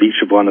out that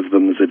each of one of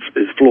them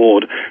is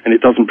flawed and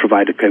it doesn't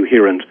provide a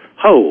coherent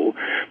whole.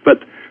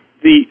 But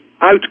the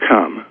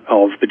outcome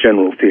of the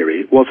general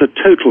theory was a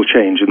total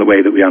change in the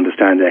way that we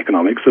understand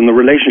economics and the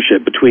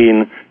relationship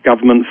between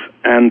governments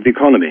and the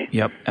economy.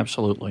 Yep,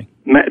 absolutely.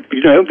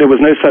 There was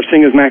no such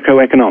thing as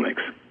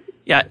macroeconomics.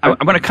 Yeah, I'm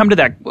going to come to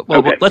that. Well,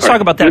 okay, let's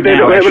talk about that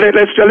now.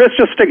 Let's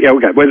just stick. Yeah,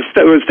 okay. We're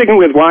sticking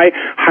with why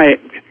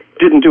Hayek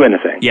didn't do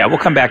anything. Yeah, we'll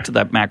come back to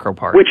that macro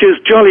part. Which is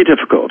jolly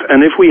difficult.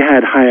 And if we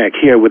had Hayek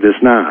here with us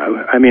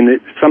now,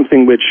 it's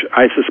something which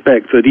I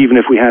suspect that even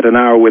if we had an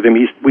hour with him,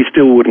 we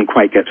still wouldn't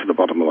quite get to the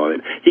bottom of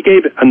it. He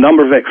gave a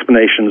number of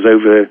explanations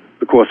over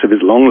the course of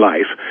his long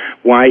life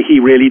why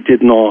he really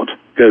did not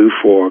go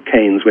for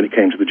Keynes when it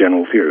came to the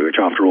general theory, which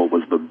after all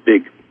was the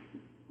big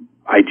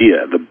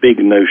idea, the big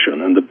notion,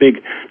 and the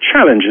big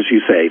challenge, as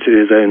you say, to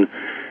his own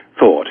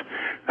thought.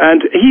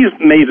 And he's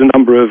made a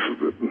number of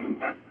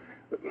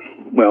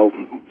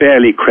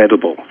barely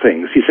credible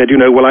things. He said,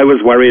 I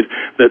was worried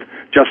that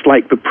just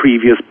like the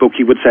previous book,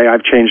 he would say,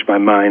 I've changed my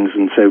mind,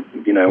 and so,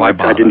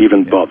 I didn't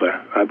even bother.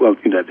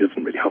 That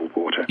doesn't really hold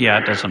water. Yeah,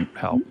 it doesn't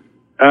help.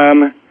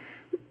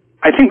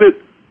 I think that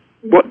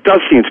what does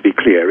seem to be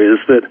clear is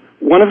that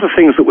one of the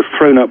things that was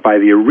thrown up by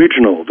the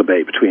original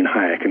debate between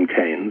Hayek and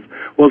Keynes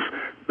was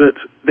that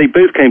they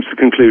both came to the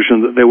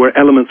conclusion that there were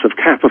elements of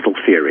capital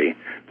theory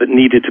that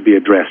needed to be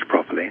addressed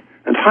properly.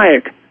 And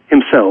Hayek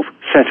himself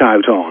set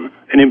out on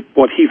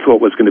what he thought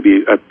was going to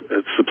be a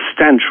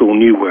substantial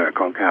new work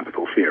on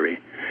capital theory.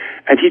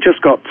 And he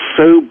just got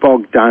so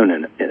bogged down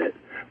in it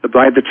that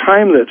by the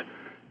time that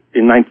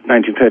in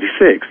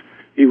 1936,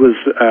 he was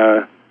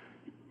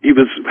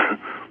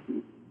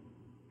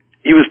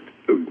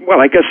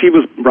I guess he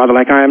was rather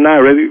like I am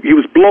now. He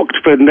was blocked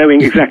for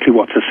knowing exactly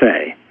what to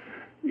say.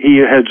 He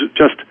had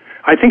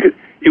I think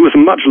it was a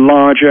much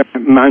larger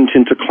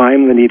mountain to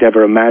climb than he'd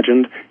ever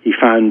imagined. He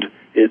found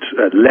it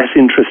less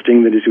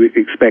interesting than he was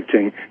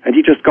expecting, and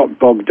he just got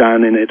bogged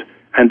down in it.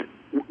 And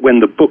when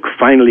the book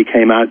finally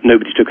came out,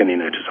 nobody took any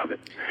notice of it.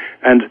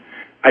 And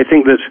I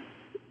think that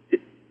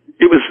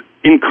it was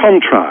in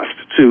contrast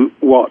to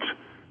what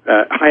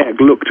Hayek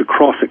looked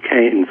across at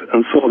Keynes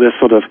and saw this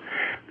sort of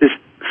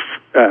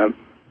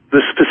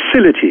this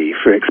facility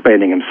for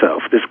explaining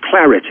himself, this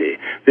clarity,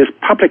 this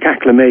public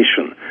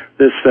acclamation,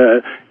 this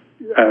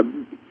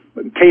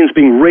Keynes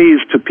being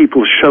raised to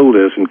people's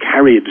shoulders and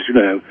carried,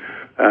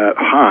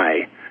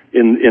 high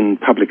in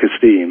public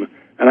esteem.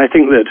 And I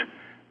think that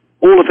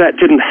all of that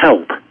didn't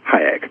help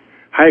Hayek.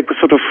 Hayek was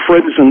sort of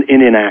frozen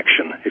in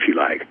inaction, if you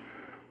like.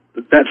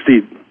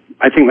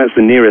 I think that's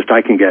the nearest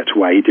I can get to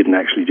why he didn't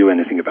actually do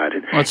anything about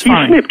it. Well, he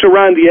snipped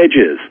around the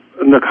edges,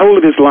 and the whole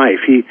of his life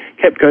he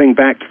kept going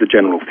back to the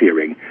general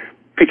theory,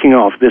 picking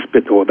off this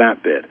bit or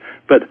that bit.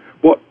 But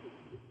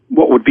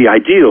what would be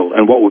ideal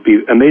and what would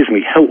be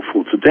amazingly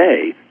helpful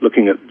today,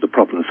 looking at the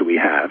problems that we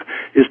have,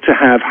 is to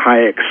have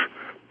Hayek's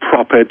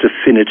proper,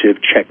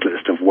 definitive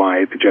checklist of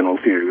why the general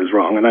theory was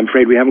wrong, and I'm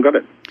afraid we haven't got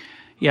it.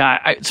 Yeah,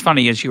 it's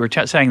funny, as you were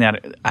saying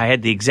that, I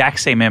had the exact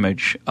same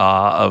image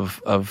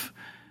of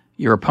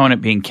your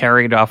opponent being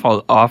carried off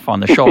on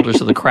the shoulders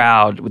of the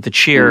crowd with the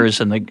cheers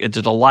and the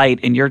delight,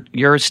 and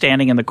you're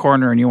standing in the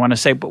corner and you want to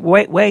say, but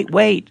wait.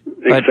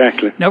 But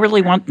exactly.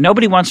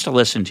 Nobody wants to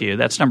listen to you.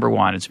 That's number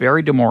one. It's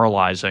very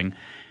demoralizing.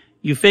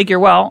 You figure,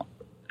 well,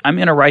 I'm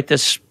going to write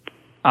this.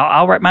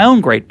 I'll write my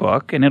own great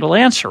book, and it'll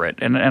answer it.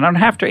 And I don't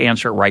have to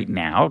answer it right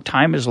now.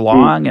 Time is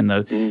long, and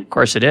of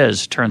course it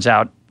is. Turns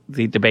out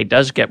the debate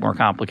does get more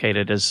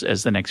complicated as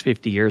the next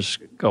 50 years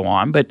go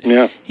on. But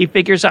he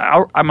figures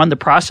I'm on the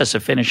process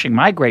of finishing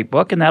my great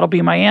book, and that'll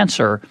be my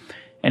answer.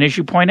 And as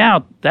you point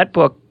out, that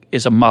book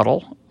is a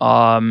muddle.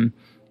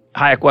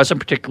 Hayek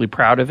wasn't particularly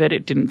proud of it.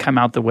 It didn't come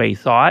out the way he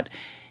thought.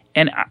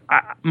 And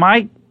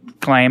my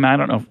claim, I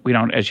don't know if we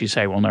don't, as you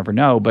say, we'll never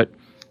know, but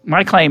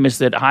my claim is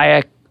that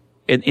Hayek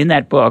in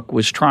that book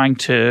was trying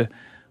to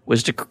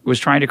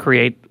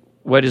create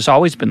what has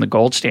always been the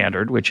gold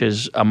standard, which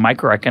is a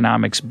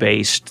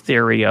microeconomics-based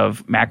theory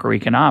of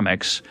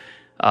macroeconomics,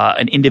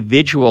 an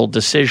individual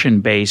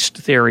decision-based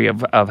theory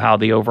of how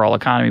the overall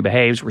economy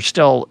behaves. We're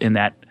still in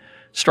that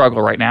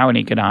struggle right now in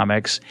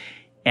economics,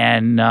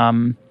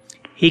 and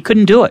he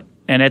couldn't do it.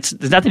 And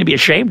there's nothing to be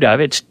ashamed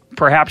of. It's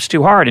perhaps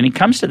too hard. And he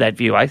comes to that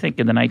view, I think,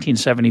 in the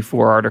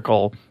 1974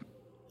 article,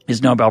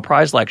 his Nobel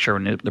Prize lecture,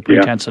 and The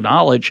Pretense of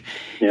Knowledge.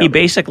 He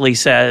basically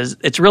says,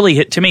 it's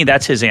really, to me,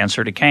 that's his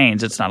answer to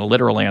Keynes. It's not a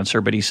literal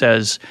answer, but he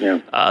says,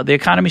 the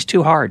economy's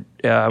too hard.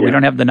 We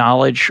don't have the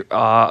knowledge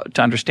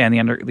to understand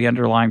the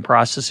underlying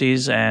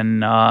processes,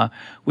 and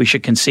we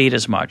should concede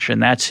as much.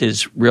 And that's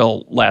his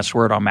real last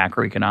word on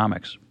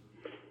macroeconomics.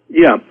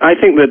 Yeah, I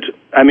think that,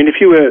 if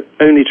you were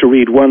only to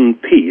read one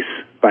piece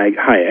by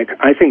Hayek,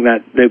 I think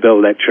that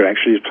Nobel lecture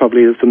actually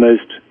probably is the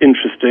most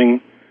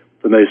interesting,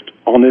 the most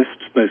honest,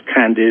 most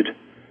candid,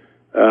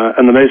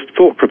 and the most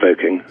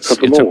thought-provoking of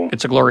them all.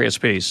 It's a glorious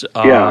piece.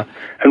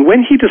 And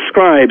when he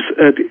describes,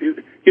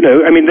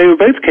 they were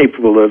both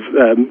capable of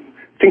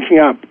thinking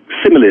up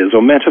similes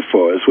or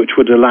metaphors which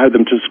would allow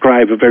them to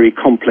describe a very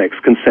complex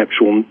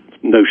conceptual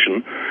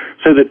notion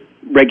so that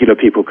regular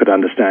people could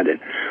understand it.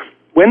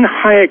 When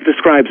Hayek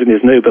describes in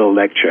his Nobel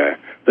lecture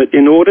that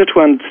in order to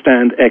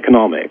understand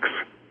economics,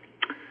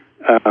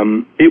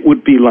 it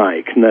would be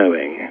like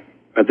knowing,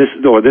 this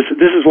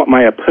is what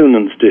my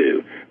opponents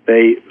do.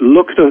 They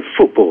look at a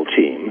football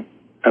team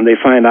and they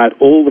find out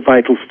all the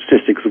vital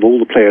statistics of all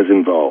the players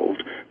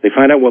involved. They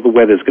find out what the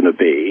weather's going to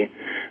be.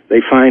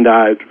 They find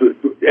out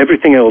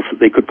everything else that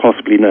they could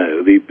possibly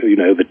know,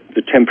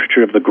 the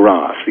temperature of the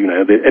grass,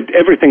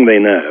 everything they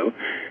know,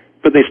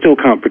 but they still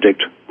can't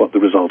predict what the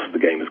result of the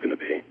game is going to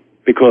be.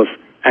 Because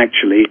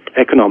actually,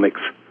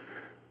 economics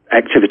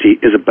activity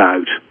is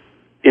about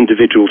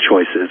individual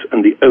choices,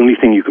 and the only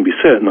thing you can be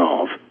certain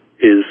of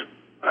is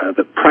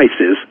that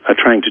prices are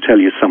trying to tell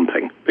you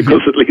something,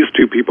 because at least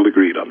two people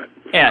agreed on it.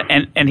 Yeah,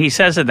 and he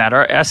says in that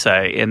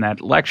essay, in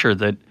that lecture,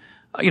 that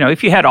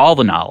if you had all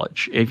the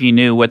knowledge, if you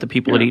knew what the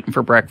people had eaten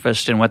for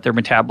breakfast and what their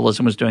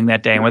metabolism was doing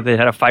that day and whether they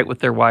had a fight with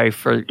their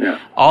wife or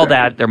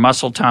that, their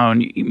muscle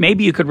tone,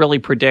 maybe you could really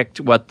predict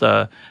what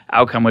the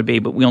outcome would be,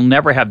 but we'll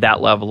never have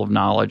that level of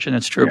knowledge, and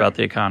it's true about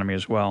the economy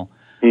as well.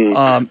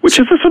 Which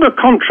is a sort of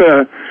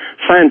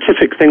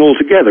contra-scientific thing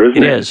altogether,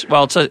 isn't it? It is.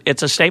 Well,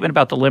 it's a statement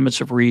about the limits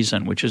of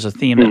reason, which is a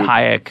theme that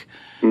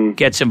Hayek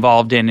gets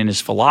involved in his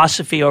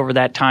philosophy over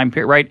that time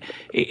period, right?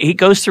 He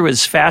goes through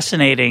his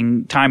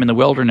fascinating time in the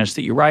wilderness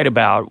that you write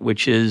about,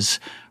 which is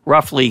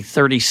roughly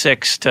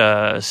 36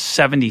 to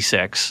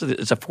 76.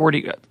 It's a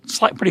pretty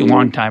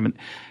long time.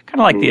 Kind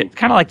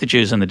of like the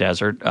Jews in the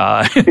desert.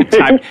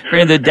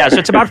 In the desert,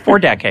 it's about 4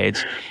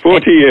 decades.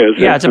 40 years.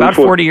 Yeah, it's about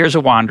 40 years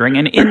of wandering,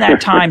 and in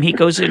that time, he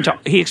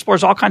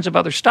explores all kinds of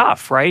other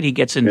stuff. Right, he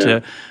gets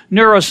into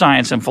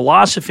neuroscience and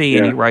philosophy,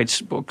 and he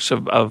writes books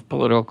of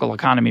political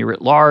economy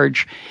writ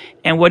large.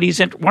 And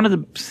one of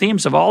the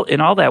themes of all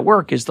that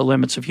work is the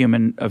limits of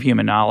human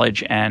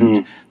knowledge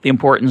and the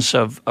importance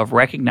of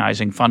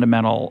recognizing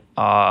fundamental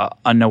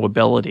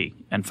unknowability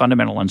and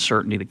fundamental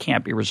uncertainty that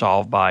can't be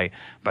resolved by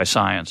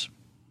science.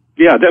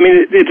 Yeah, I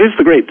mean, it is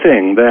the great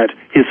thing that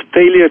his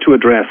failure to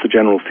address the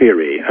general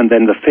theory and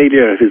then the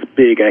failure of his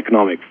big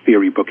economic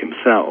theory book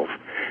himself,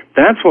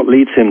 that's what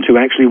leads him to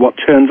actually what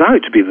turns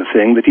out to be the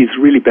thing that he's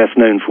really best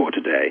known for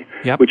today,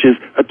 which is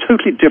a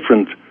totally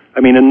different,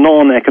 a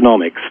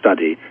non-economic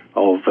study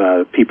of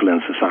people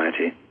in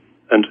society.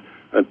 And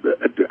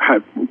how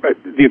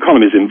the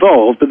economy is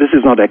involved, but this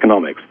is not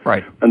economics.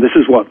 Right. And this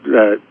is what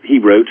he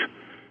wrote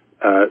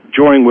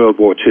during World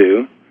War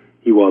II.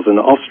 He was an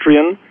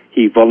Austrian.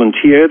 He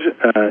volunteered.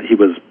 He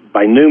was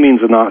by no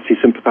means a Nazi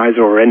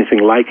sympathizer or anything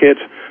like it.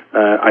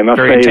 I must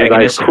say that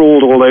I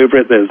crawled all over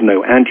it. There's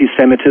no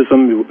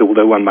anti-Semitism,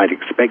 although one might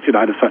expect it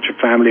out of such a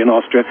family in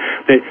Austria.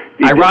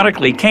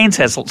 Ironically, Keynes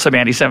has some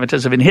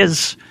anti-Semitism in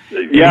his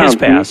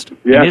past,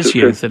 in his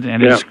youth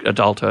and his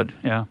adulthood.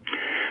 Yeah.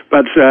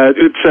 But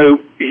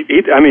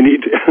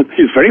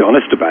he's very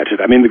honest about it.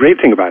 I mean, the great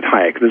thing about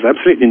Hayek, there's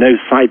absolutely no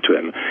side to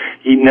him.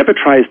 He never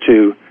tries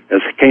to,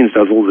 as Keynes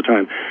does all the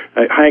time,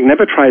 Hayek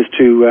never tries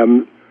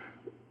to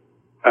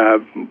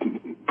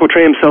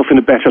portray himself in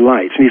a better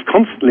light, and he's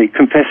constantly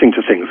confessing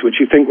to things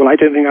which you think, well, I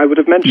don't think I would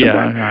have mentioned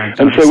that.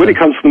 And so when it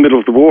comes to the middle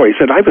of the war, he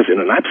said, I was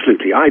in an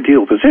absolutely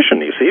ideal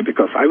position, you see,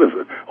 because I was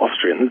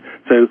Austrian,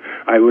 so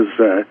I was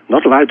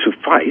not allowed to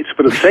fight,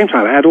 but at the same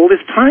time I had all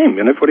this time,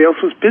 and everybody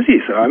else was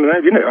busy, so I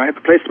had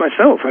the place to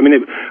myself.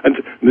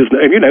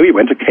 He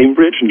went to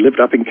Cambridge and lived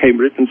up in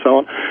Cambridge and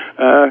so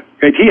on.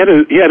 He had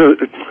a,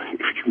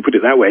 if you can put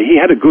it that way, he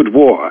had a good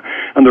war,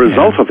 and the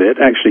result of it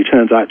actually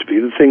turns out to be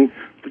the thing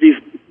that he's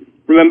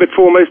remembered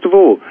for most of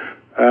all,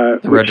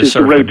 which is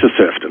The Road to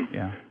Serfdom.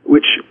 Yeah.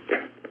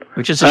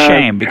 Which is a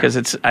shame, because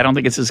I don't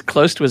think it's as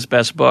close to his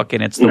best book,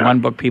 and it's the one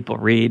book people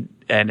read,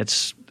 and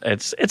it's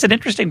an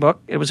interesting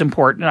book. It was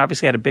important, and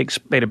obviously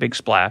made a big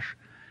splash.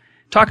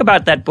 Talk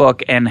about that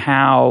book and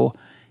how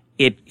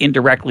it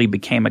indirectly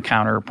became a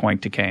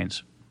counterpoint to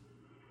Keynes.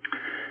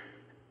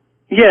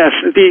 Yes,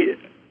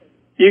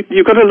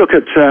 You've got to look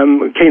at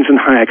Keynes and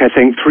Hayek, I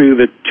think, through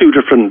the two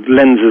different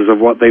lenses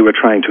of what they were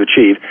trying to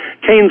achieve.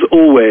 Keynes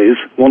always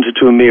wanted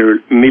to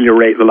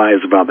ameliorate the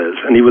lives of others,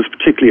 and he was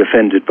particularly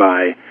offended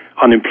by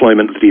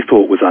unemployment that he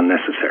thought was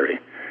unnecessary.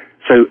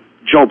 So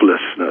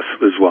joblessness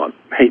was what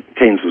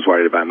Keynes was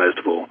worried about most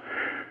of all.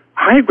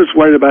 Hayek was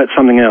worried about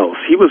something else.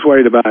 He was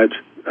worried about,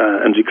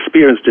 and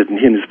experienced it, and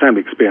he and his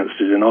family experienced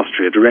it in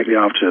Austria directly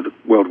after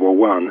World War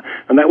I,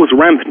 and that was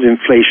rampant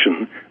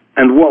inflation,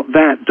 and what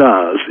that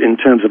does in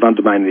terms of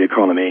undermining the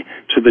economy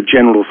to the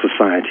general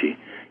society.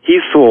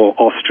 He saw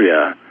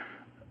Austria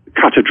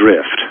cut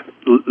adrift,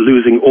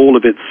 losing all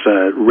of its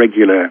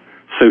regular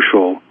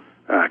social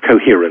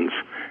coherence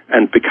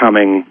and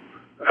becoming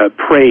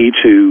prey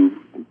to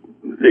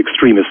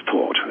extremist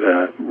thought,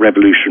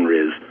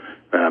 revolutionaries,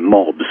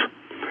 mobs.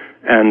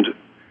 And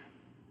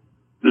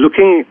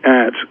looking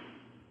at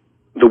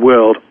the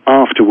world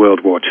after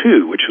World War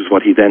II, which was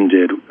what he then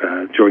did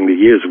during the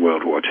years of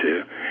World War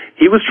II,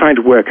 he was trying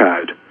to work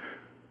out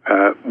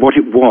what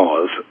it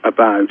was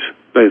about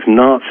both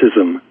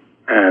Nazism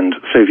and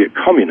Soviet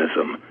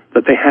communism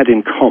that they had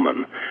in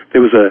common.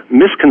 There was a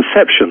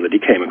misconception that he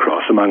came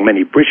across among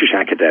many British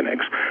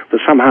academics that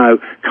somehow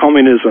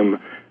communism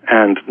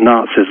and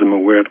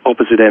Nazism were at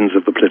opposite ends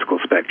of the political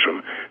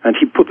spectrum. And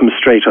he put them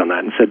straight on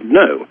that and said,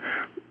 no,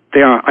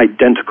 they are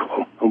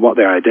identical, and what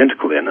they're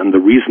identical in, and the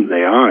reason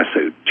they are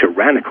so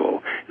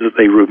tyrannical, is that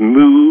they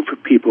remove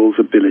people's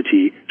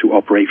ability to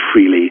operate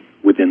freely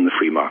within the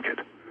free market.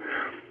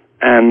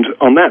 And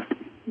on that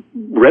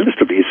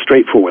relatively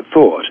straightforward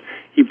thought,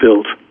 he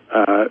built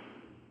a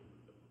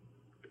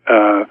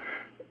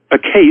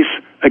case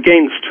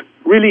against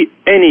really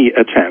any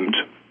attempt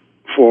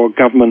for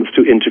governments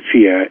to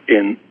interfere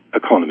in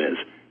economies,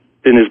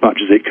 in as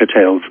much as it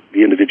curtails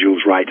the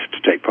individual's right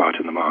to take part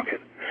in the market.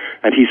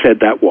 And he said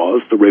that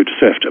was the road to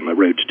serfdom, a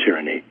road to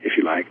tyranny, if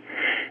you like.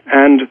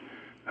 And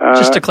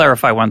just to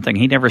clarify one thing,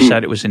 he never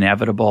said it was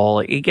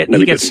inevitable.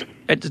 It's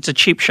a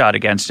cheap shot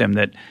against him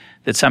that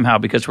somehow,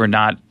 because we're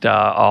not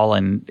all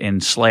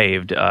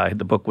enslaved,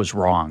 the book was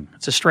wrong.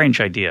 It's a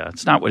strange idea.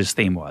 It's not what his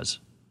theme was.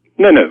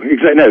 No,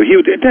 exactly. No, he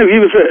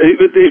was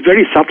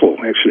very subtle,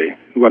 actually,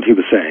 what he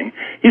was saying.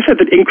 He said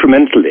that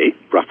incrementally,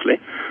 roughly,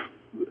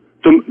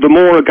 the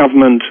more a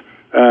government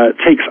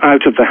takes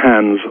out of the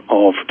hands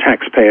of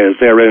taxpayers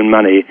their own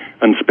money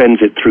and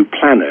spends it through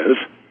planners,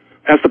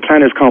 as the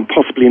planners can't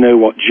possibly know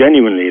what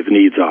genuinely the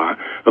needs are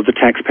of the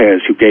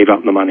taxpayers who gave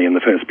up the money in the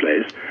first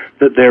place,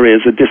 that there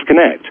is a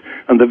disconnect,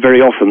 and that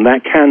very often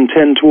that can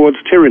tend towards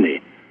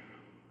tyranny.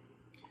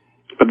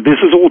 But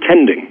this is all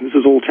tending.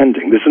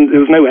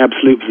 There was no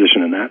absolute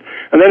position in that.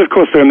 And then, of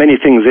course, there are many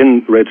things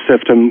in Road to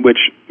Serfdom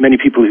which many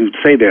people who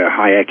say they're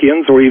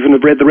Hayekians or even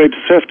have read The Road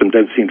to Serfdom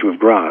don't seem to have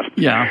grasped.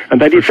 Yeah, and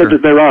then he said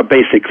that there are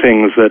basic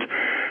things that,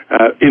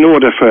 in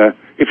order for,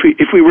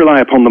 if we rely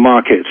upon the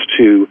market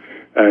to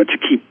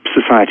keep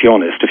society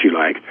honest, if you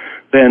like,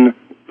 then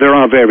there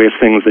are various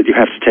things that you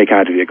have to take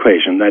out of the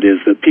equation. That is,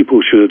 that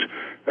people should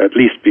at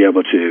least be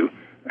able to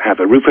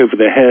have a roof over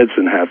their heads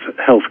and have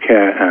health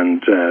care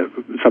and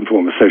some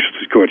form of social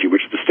security,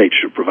 which the state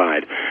should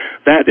provide.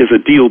 That is a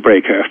deal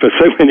breaker for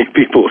so many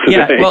people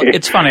today. Yeah, well,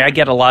 it's funny. I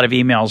get a lot of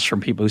emails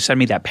from people who send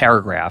me that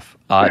paragraph.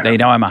 They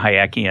know I'm a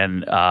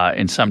Hayekian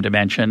in some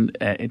dimension.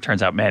 It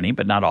turns out many,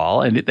 but not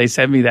all. And they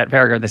send me that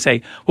paragraph. They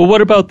say, well,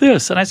 what about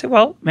this? And I say,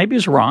 well, maybe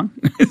he's wrong.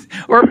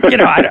 Or,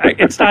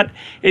 it's not,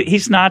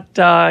 he's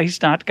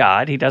not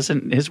God. He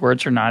doesn't, his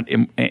words are not,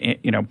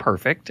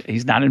 perfect.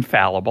 He's not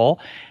infallible.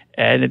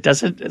 And it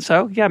doesn't,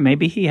 so yeah,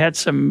 maybe he had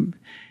some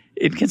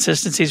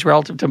inconsistencies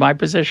relative to my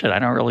position. I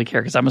don't really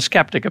care because I'm a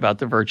skeptic about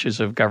the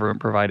virtues of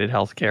government-provided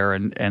health care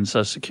and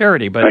Social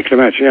Security. But I can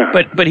imagine, yeah.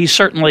 But he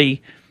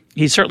certainly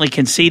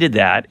conceded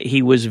that.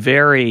 He was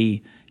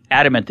very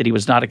adamant that he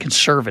was not a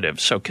conservative.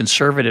 So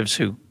conservatives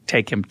who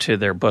take him to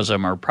their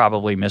bosom are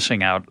probably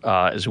missing out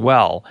as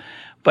well.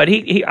 But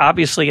he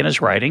obviously in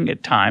his writing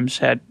at times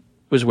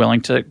was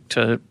willing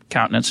to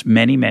countenance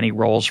many, many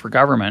roles for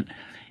government.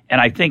 And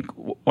I think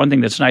one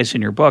thing that's nice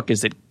in your book is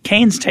that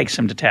Keynes takes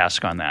him to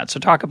task on that. So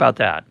talk about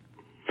that.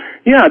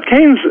 Yeah,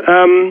 Keynes...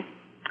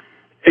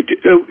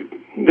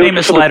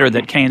 famous letter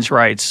that Keynes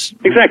writes.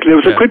 Exactly. There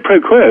was a quid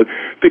pro quo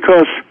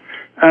because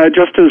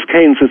just as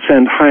Keynes had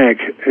sent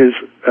Hayek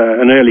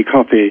an early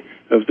copy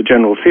of the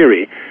General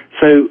Theory,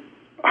 so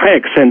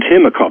Hayek sent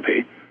him a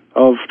copy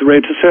of The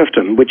Road to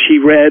Serfdom, which he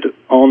read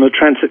on a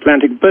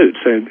transatlantic boat.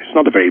 So it's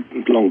not a very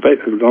long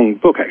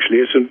book, actually.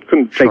 It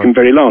couldn't take him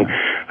very long.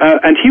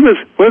 And he wrote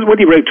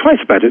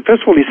twice about it.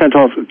 First of all, he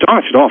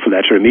darted off a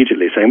letter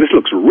immediately saying, this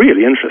looks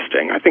really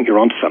interesting. I think you're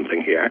onto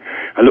something here.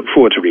 I look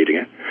forward to reading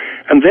it.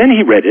 And then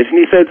he read it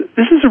and he said,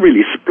 this is a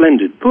really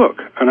splendid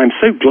book. And I'm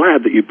so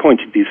glad that you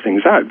pointed these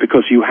things out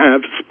because you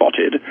have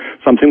spotted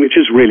something which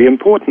is really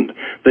important.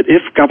 That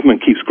if government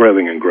keeps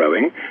growing and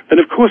growing,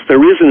 then of course there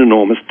is an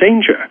enormous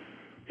danger.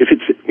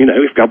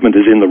 If government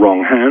is in the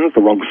wrong hands,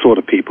 the wrong sort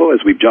of people,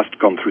 as we've just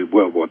gone through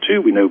World War II,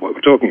 we know what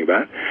we're talking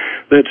about,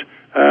 that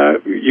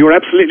you're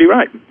absolutely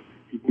right.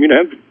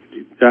 There's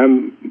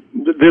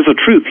a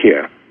truth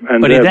here.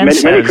 And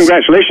many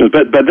congratulations.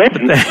 But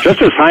then,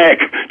 just as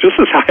Hayek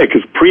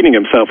is preening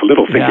himself a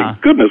little, thinking,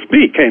 goodness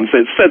me, Keynes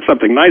said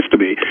something nice to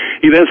me,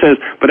 he then says,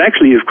 but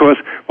actually, of course,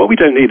 what we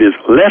don't need is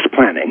less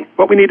planning.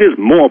 What we need is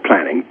more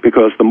planning,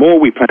 because the more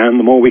we plan,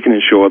 the more we can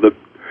ensure that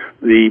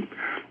the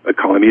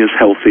economy is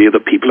healthy,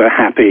 that people are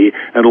happy,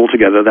 and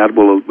altogether that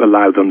will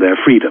allow them their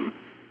freedom.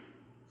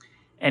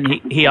 And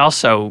he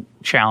also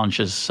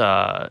challenges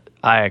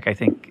Hayek, I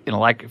think,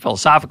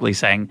 philosophically,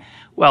 saying,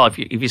 well, if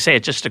you say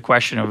it's just a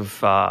question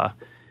of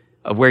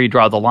where you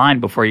draw the line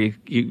before you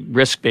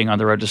risk being on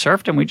the road to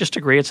serfdom, we just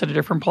agree it's at a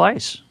different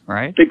place,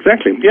 right?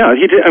 Exactly. Yeah,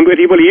 he did. But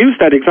he used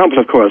that example,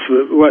 of course,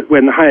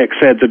 when Hayek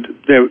said that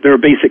there are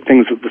basic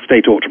things that the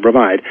state ought to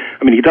provide.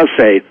 I mean, he does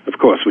say, of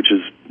course, which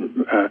is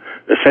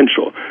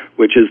essential,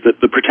 which is that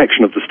the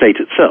protection of the state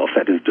itself,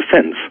 that is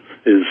defense,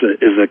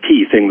 is a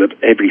key thing that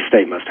every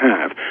state must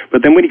have.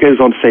 But then when he goes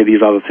on to say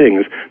these other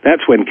things,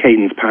 that's when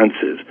Keynes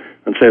pounces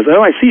and says,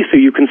 oh, I see, so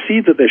you can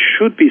see that there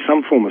should be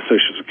some form of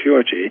social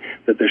security,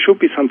 that there should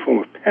be some form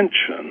of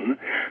pension.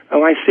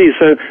 Oh, I see.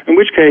 So in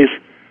which case,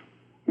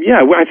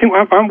 yeah, well, I think,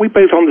 aren't we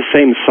both on the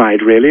same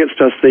side, really? It's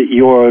just that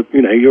you're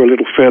a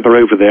little further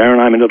over there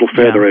and I'm a little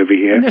further over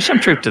here. And there's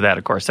some truth to that,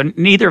 of course. And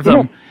neither of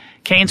them,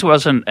 Keynes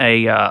wasn't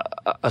a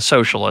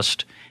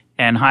socialist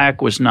and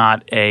Hayek was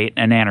not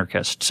an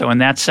anarchist. So in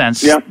that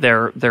sense,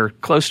 they're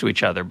close to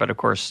each other, but of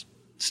course,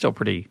 still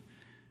pretty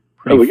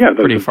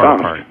far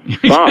apart.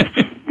 Vast.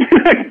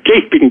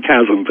 Gaping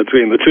chasm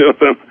between the two of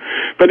them.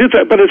 But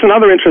it's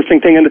another interesting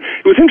thing, and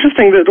it was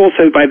interesting that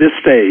also by this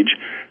stage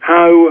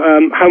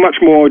how much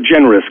more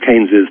generous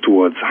Keynes is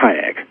towards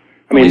Hayek.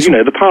 I mean,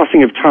 the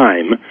passing of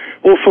time,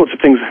 all sorts of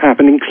things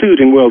happened,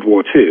 including World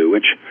War II,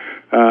 which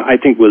I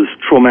think was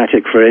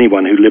traumatic for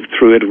anyone who lived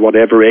through it at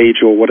whatever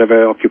age or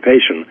whatever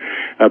occupation.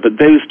 But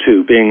those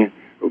two being,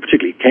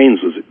 particularly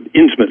Keynes was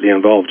intimately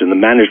involved in the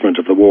management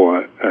of the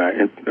war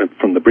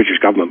from the British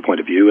government point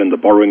of view and the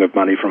borrowing of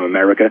money from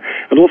America,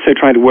 and also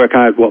trying to work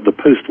out what the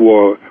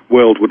post-war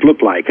world would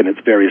look like in its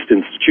various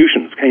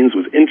institutions. Keynes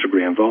was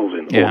integrally involved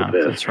in all of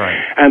this. That's right.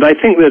 And I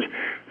think that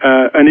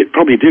and it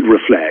probably did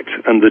reflect,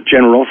 and the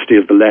generosity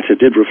of the letter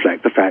did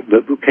reflect the fact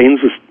that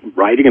Keynes was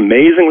riding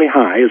amazingly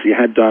high, as he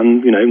had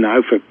done,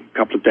 now for a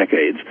couple of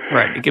decades.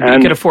 Right. He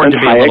could afford to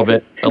be Hayek, a little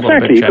bit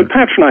exactly, he could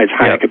patronize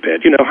Hayek a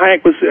bit.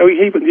 Hayek was,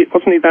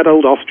 wasn't he that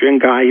old Austrian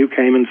guy who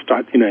came and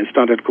started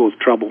to cause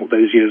trouble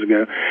those years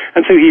ago?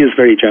 And so he is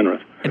very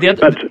generous.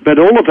 But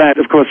all of that,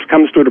 of course,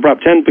 comes to an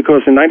abrupt end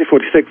because in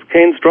 1946,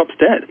 Keynes drops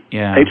dead,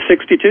 age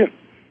 62.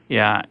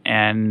 Yeah,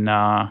 and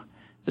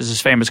there's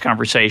this famous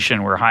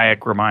conversation where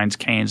Hayek reminds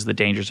Keynes of the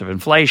dangers of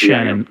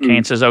inflation, and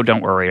Keynes says, "Oh,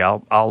 don't worry,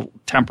 I'll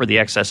temper the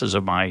excesses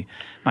of my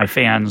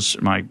fans,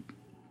 my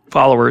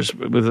followers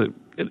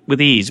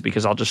with ease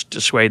because I'll just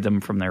dissuade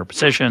them from their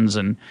positions."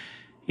 And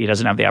he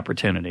doesn't have the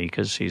opportunity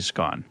because he's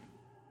gone.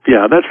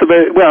 Yeah, that's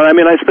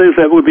I suppose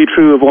that would be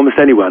true of almost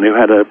anyone who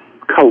had a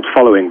cult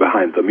following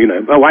behind them.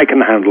 I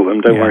can handle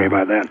them. Don't worry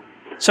about that.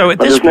 So at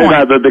but this there's point, no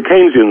doubt that the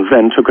Keynesians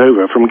then took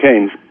over from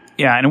Keynes.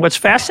 Yeah, and what's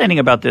fascinating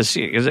about this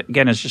is,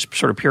 again, is just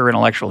sort of pure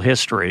intellectual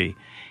history,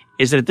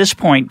 is that at this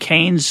point,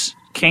 Keynes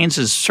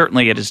is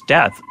certainly at his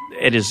death,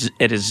 at his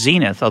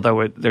zenith,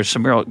 although there's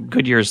some real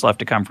good years left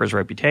to come for his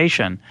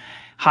reputation.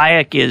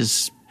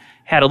 Hayek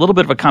had a little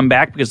bit of a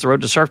comeback because The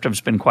Road to Serfdom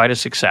has been quite a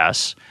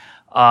success.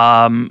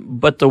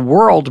 But the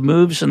world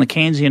moves in the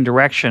Keynesian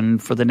direction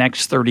for the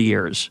next 30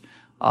 years.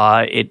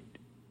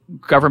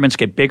 Governments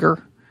get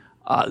bigger,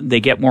 they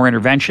get more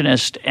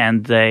interventionist,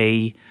 and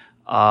they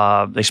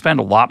spend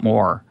a lot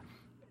more.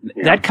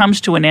 Yeah. That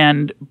comes to an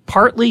end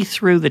partly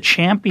through the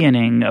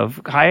championing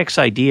of Hayek's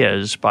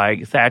ideas by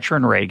Thatcher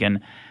and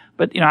Reagan.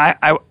 But,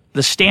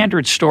 the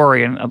standard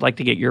story, and I'd like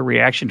to get your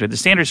reaction to it, the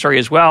standard story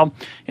is, well,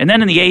 and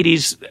then in the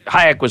 80s,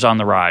 Hayek was on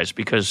the rise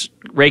because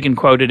Reagan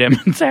quoted him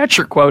and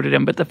Thatcher quoted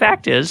him. But the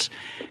fact is,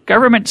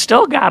 government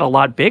still got a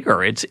lot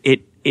bigger.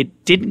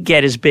 It didn't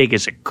get as big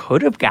as it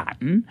could have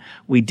gotten.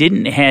 We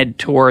didn't head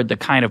toward the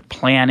kind of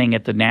planning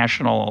at the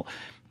national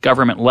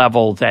government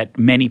level that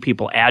many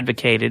people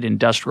advocated,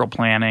 industrial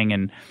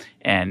planning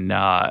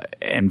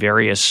and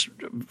various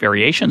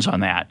variations on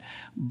that.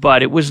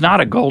 But it was not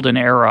a golden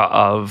era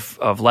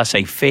of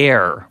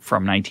laissez-faire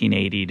from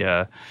 1980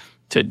 to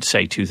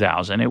say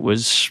 2000. It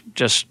was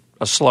just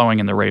a slowing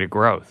in the rate of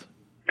growth.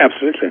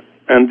 Absolutely.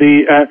 And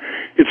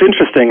it's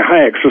interesting,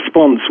 Hayek's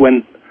response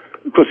when,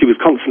 of course, he was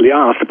constantly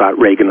asked about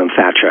Reagan and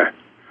Thatcher.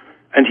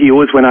 And he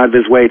always went out of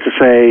his way to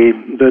say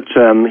that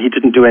he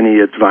didn't do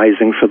any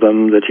advising for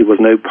them, that he was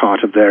no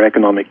part of their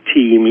economic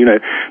team.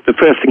 The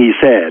first thing he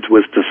said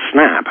was to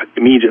snap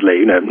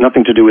immediately,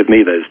 nothing to do with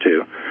me, those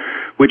two,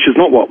 which is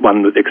not what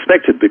one would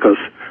expected because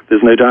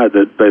there's no doubt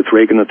that both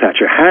Reagan and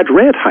Thatcher had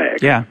read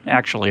Hayek. Yeah,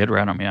 actually had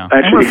read him, yeah.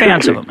 And we're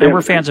fans of him. And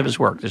we're fans of his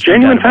work. There's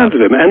genuine fans of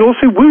him, and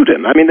also wooed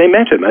him. I mean, they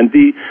met him, and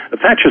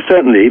Thatcher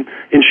certainly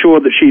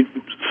ensured that she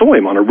saw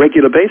him on a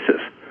regular basis.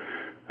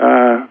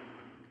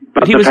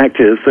 But the fact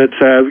is that,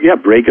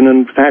 Reagan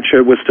and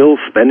Thatcher were still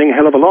spending a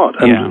hell of a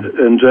lot.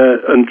 And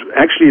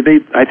actually,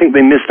 I think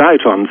they missed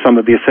out on some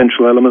of the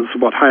essential elements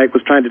of what Hayek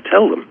was trying to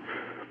tell them.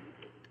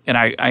 And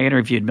I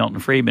interviewed Milton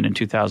Friedman in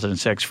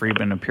 2006.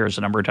 Friedman appears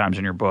a number of times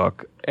in your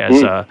book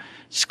as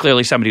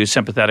clearly somebody who's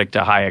sympathetic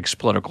to Hayek's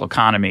political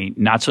economy,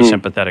 not so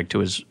sympathetic to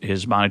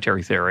his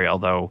monetary theory,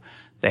 although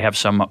they have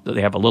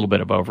a little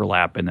bit of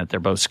overlap in that they're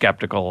both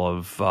skeptical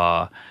of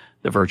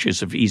the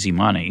virtues of easy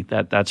money.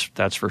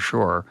 That's for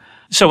sure.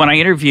 So when I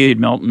interviewed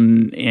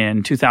Milton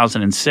in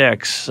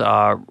 2006,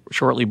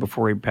 shortly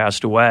before he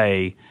passed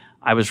away,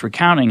 I was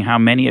recounting how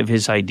many of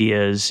his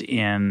ideas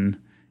in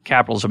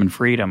Capitalism and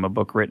Freedom, a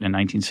book written in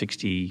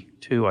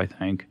 1962, I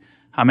think,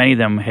 how many of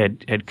them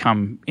had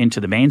come into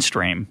the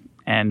mainstream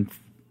and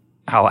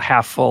how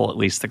half full, at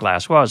least, the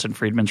glass was. And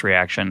Friedman's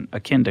reaction,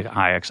 akin to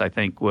Hayek's, I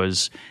think,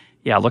 was,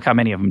 yeah, look how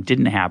many of them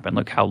didn't happen.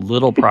 Look how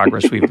little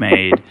progress we've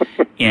made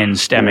in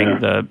stemming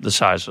the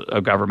size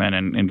of government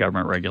and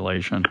government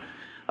regulation.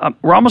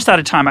 We're almost out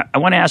of time. I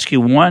want to ask you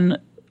one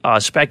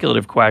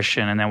speculative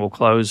question, and then we'll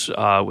close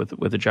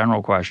with a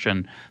general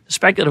question. The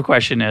speculative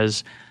question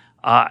is,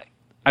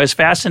 I was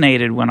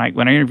fascinated when I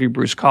interviewed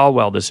Bruce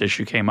Caldwell, this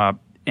issue came up,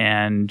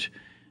 and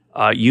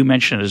you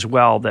mentioned as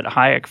well that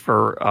Hayek,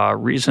 for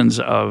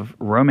reasons of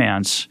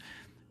romance,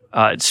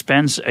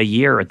 spends a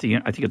year I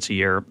think it's a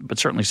year, but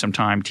certainly some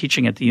time,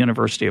 teaching at the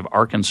University of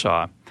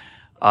Arkansas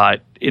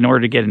in order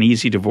to get an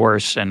easy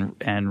divorce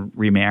and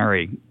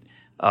remarry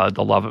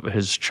the love of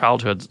his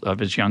childhood, of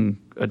his young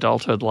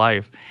adulthood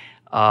life.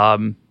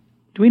 Do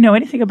we know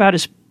anything about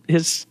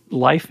his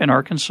life in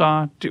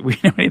Arkansas? Do we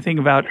know anything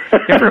about?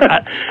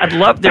 I'd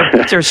love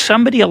there's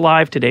somebody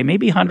alive today,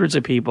 maybe hundreds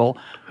of people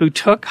who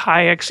took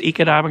Hayek's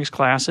economics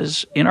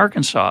classes in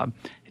Arkansas.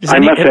 I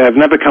must say, I've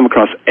never come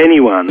across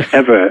anyone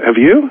ever. Have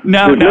you?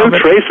 No, There's no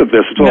trace of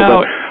this at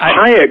all. No,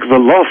 Hayek, the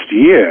Lost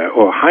Year,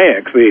 or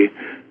Hayek,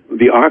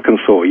 the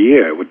Arkansas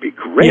Year would be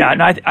great. Yeah,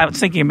 and I was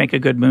thinking it'd make a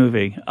good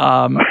movie.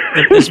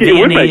 This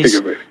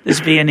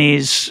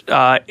Viennese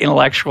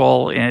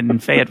intellectual in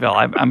Fayetteville.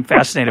 I'm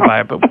fascinated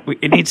by it, but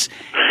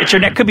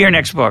it could be our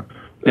next book,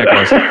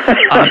 Nicholas.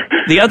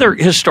 The other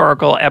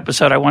historical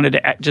episode I wanted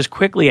to just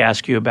quickly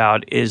ask you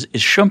about is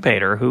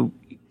Schumpeter, who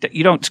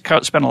you don't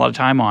spend a lot of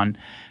time on.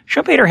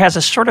 Schumpeter has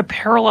a sort of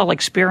parallel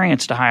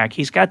experience to Hayek.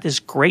 He's got this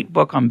great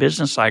book on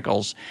business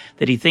cycles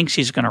that he thinks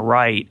he's going to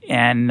write,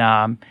 and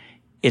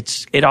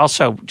it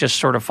also just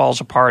sort of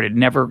falls apart. It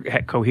never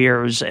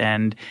coheres,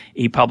 and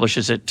he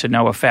publishes it to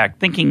no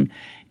effect,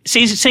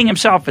 seeing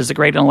himself as the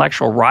great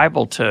intellectual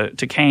rival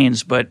to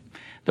Keynes, but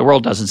the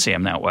world doesn't see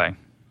him that way.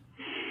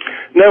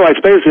 No, I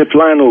suppose if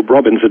Lionel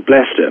Robbins had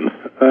blessed him,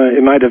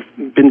 it might have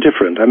been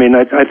different. I mean,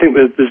 I think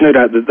there's no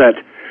doubt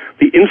that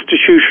the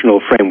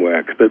institutional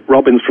framework that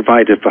Robbins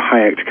provided for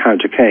Hayek to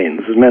counter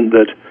Keynes has meant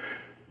that,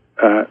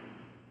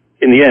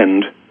 in the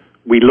end,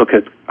 we look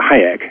at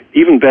Hayek,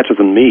 even better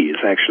than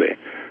Mies, actually,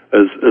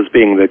 as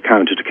being the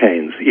counter to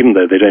Keynes, even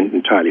though they don't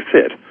entirely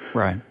fit.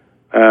 Right.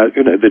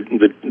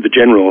 The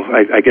general,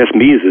 I guess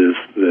Mies is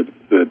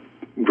the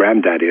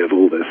granddaddy of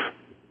all this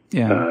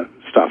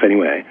stuff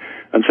anyway.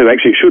 And so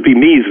actually it should be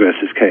Mies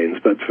versus Keynes,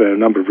 but for a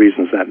number of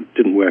reasons that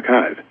didn't work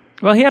out.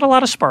 Well, he had a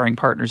lot of sparring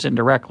partners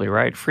indirectly,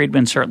 right?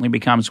 Friedman certainly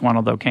becomes one,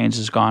 although Keynes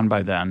is gone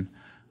by then.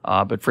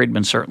 But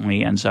Friedman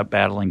certainly ends up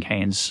battling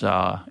Keynes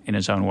in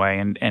his own way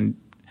and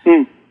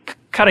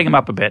cutting him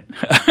up a bit.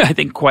 I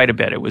think quite a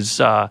bit. It was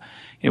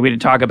we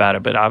didn't talk about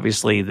it, but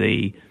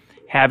obviously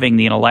having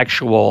the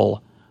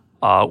intellectual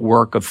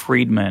work of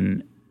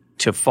Friedman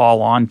to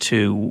fall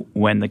onto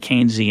when the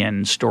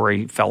Keynesian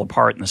story fell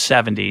apart in the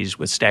 70s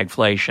with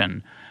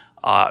stagflation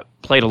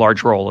played a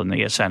large role in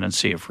the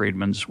ascendancy of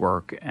Friedman's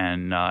work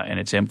and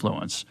its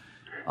influence.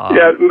 But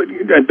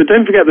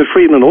don't forget that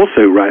Friedman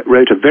also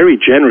wrote a very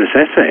generous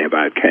essay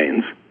about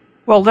Keynes.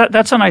 Well,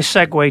 that's a nice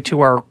segue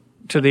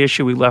to the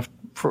issue we left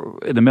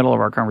in the middle of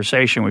our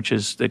conversation, which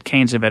is that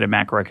Keynes invented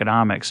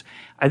macroeconomics.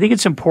 I think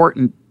it's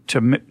important to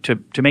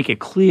make it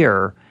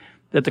clear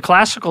that the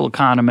classical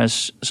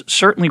economists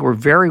certainly were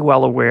very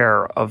well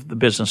aware of the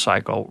business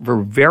cycle,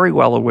 were very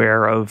well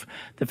aware of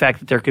the fact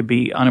that there could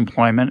be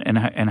unemployment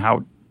and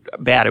how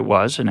bad it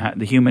was and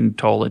the human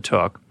toll it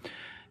took.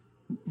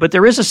 But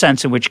there is a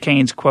sense in which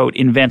Keynes, quote,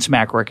 invents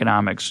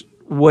macroeconomics.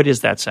 What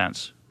is that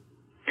sense?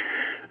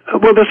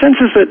 Well, the sense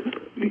is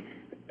that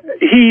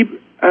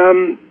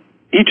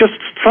he just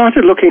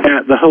started looking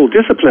at the whole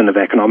discipline of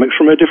economics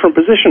from a different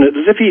position. It's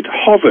as if he'd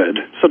hovered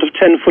sort of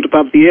 10 foot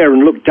above the air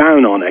and looked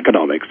down on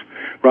economics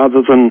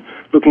rather than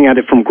looking at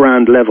it from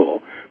ground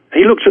level.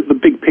 He looked at the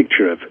big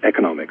picture of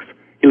economics.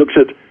 He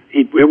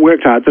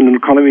worked out that an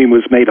economy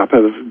was made up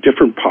of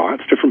different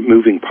parts, different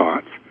moving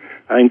parts,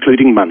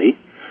 including money.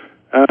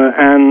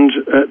 And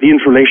the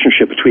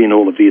interrelationship between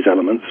all of these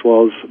elements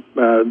was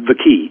the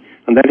key.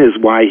 And that is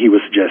why he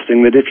was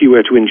suggesting that if you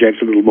were to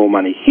inject a little more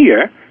money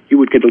here, you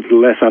would get a little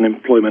less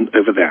unemployment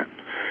over there.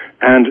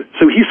 And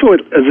so he saw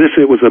it as if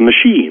it was a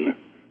machine,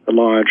 a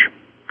large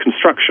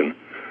construction.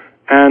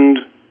 And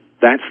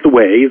that's the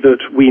way that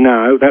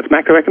that's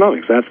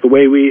macroeconomics. That's the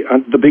way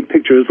the big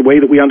picture is the way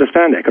that we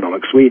understand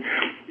economics.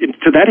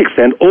 To that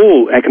extent,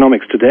 all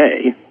economics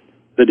today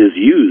that is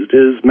used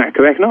is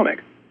macroeconomic.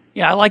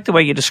 Yeah, I like the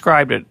way you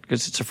described it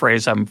because it's a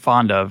phrase I'm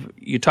fond of.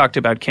 You talked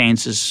about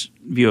Keynes's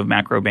view of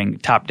macro being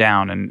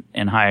top-down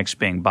and Hayek's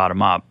being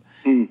bottom-up.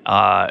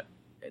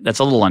 That's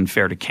a little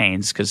unfair to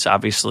Keynes because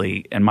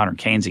obviously, and modern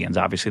Keynesians,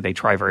 obviously they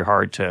try very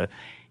hard to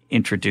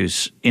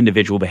introduce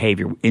individual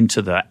behavior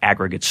into the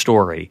aggregate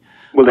story.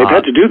 Well, they've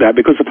had to do that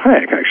because of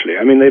Hayek, actually.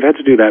 I mean, they've had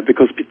to do that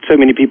because so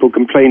many people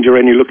complained you're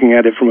only looking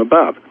at it from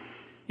above.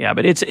 Yeah,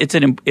 but it's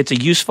a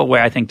useful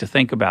way, I think, to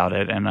think about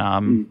it. And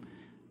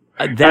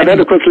that,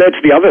 of course, led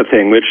to the other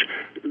thing, which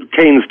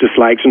Keynes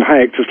disliked and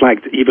Hayek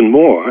disliked even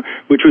more,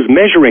 which was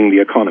measuring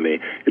the economy.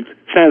 It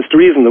stands to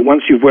reason that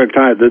once you've worked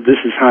out that this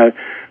is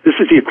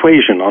the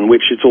equation on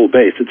which it's all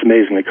based, it's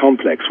amazingly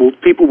complex, well,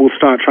 people will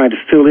start trying to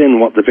fill in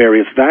what the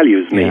various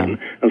values mean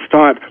and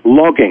start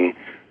logging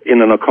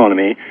in an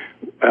economy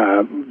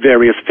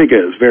various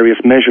figures, various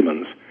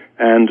measurements.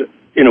 And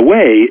in a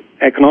way,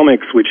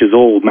 economics, which is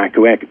all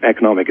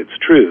macroeconomic, it's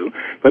true,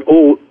 but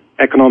all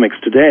economics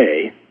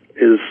today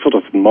is sort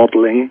of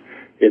modeling.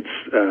 It's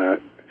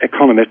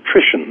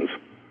econometricians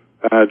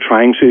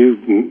trying to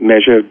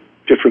measure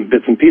different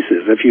bits and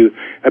pieces.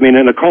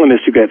 An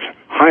economist who gets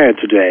hired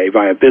today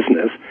by a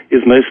business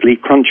is mostly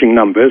crunching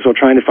numbers or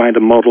trying to find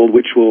a model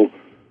which will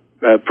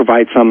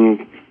provide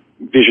some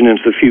vision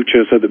into the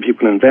future so that people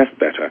can invest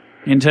better.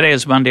 And today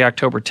is Monday,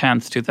 October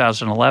 10th,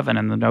 2011,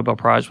 and the Nobel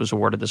Prize was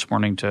awarded this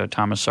morning to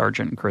Thomas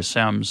Sargent and Chris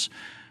Sims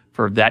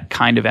for that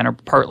kind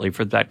of partly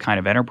for that kind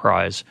of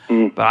enterprise.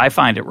 But I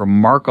find it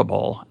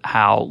remarkable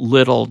how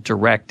little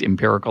direct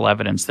empirical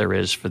evidence there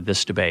is for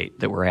this debate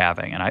that we're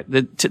having.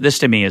 And this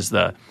to me is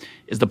the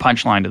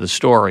punchline to the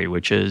story,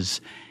 which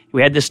is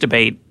we had this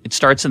debate. It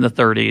starts in the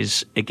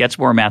 30s. It gets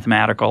more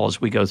mathematical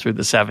as we go through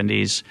the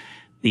 70s.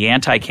 The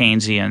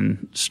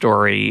anti-Keynesian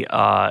story,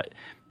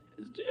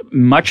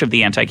 much of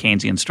the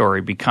anti-Keynesian story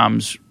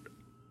becomes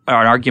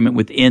an argument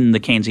within the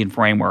Keynesian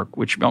framework,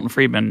 which Milton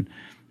Friedman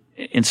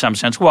in some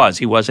sense was.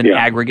 He was an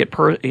aggregate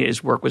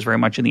his work was very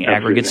much in the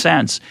aggregate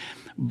sense.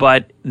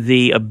 But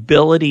the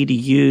ability to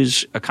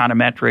use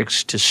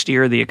econometrics to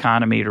steer the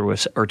economy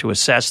or to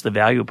assess the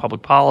value of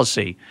public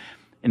policy.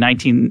 In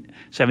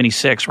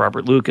 1976,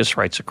 Robert Lucas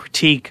writes a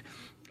critique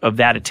of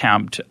that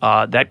attempt.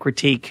 That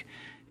critique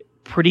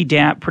pretty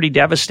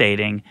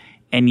devastating,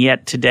 and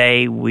yet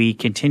today we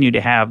continue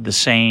to have the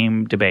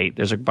same debate.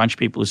 There's a bunch of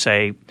people who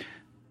say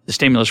the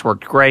stimulus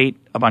worked great,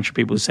 a bunch of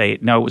people who say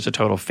no, it was a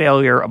total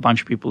failure, a bunch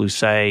of people who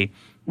say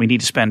we need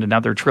to spend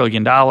another $1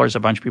 trillion, a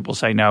bunch of people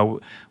say no,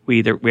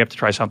 we have to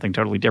try something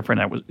totally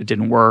different, it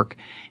didn't work.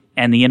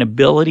 And the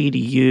inability to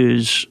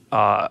use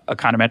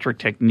econometric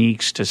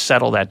techniques to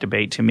settle that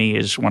debate, to me,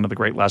 is one of the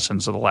great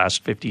lessons of the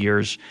last 50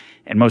 years.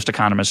 And most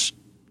economists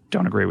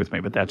don't agree with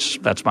me, but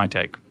that's my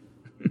take.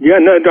 Yeah,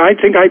 no, I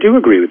think I do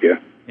agree with you.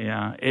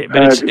 Yeah,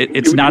 but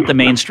it's not the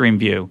mainstream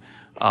view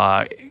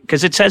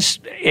because it says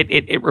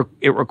it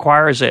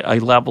requires a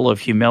level of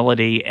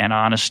humility and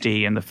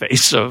honesty in the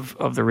face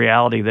of the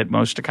reality that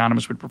most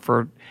economists would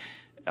prefer.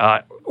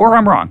 Or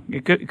I'm wrong.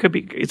 It could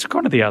be. It's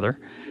going to the other.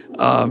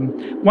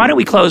 Why don't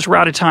we close? We're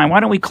out of time. Why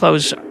don't we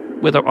close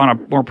on a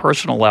more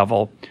personal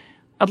level,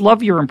 I'd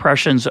love your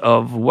impressions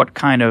of what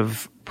kind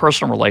of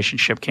personal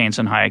relationship Keynes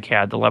and Hayek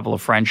had, the level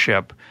of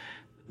friendship.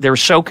 They're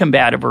so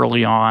combative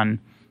early on,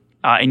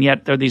 and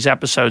yet there are these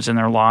episodes in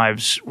their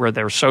lives where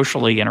they're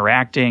socially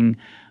interacting,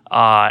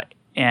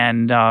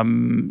 and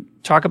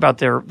talk about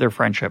their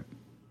friendship.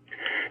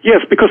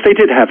 Yes, because they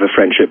did have a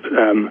friendship,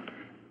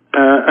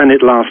 and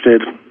it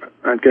lasted,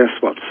 I guess,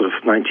 sort of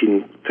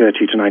 1930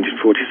 to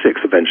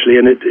 1946 eventually,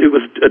 and it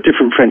was a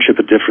different friendship,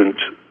 a different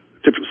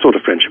sort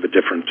of friendship at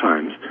different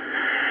times.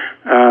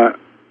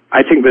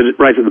 I think that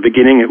right at the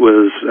beginning it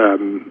was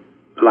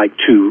like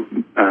two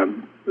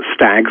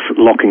stags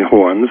locking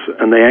horns,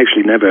 and they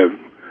actually never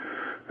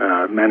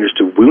managed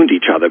to wound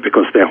each other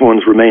because their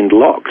horns remained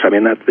locked. I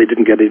mean, they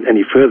didn't get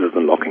any further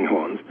than locking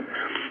horns.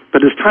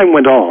 But as time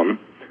went on,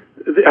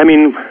 I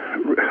mean,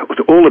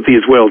 all of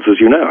these worlds, as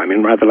you know, I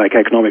mean, rather like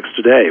economics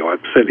today, or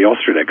certainly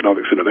Austrian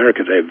economics in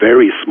America today, a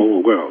very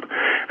small world.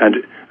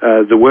 And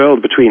the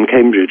world between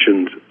Cambridge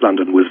and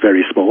London was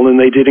very small, and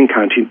they did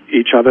encounter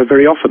each other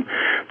very often.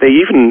 They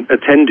even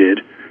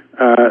attended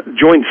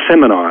joint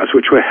seminars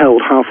which were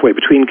held halfway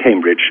between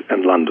Cambridge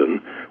and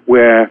London,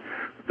 where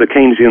the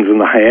Keynesians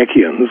and the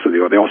Hayekians, or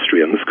the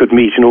Austrians, could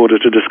meet in order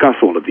to discuss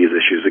all of these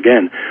issues.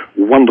 Again,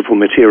 wonderful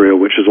material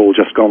which has all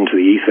just gone to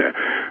the ether.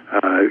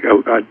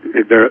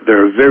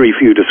 There are very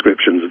few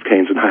descriptions of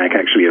Keynes and Hayek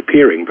actually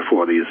appearing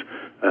before these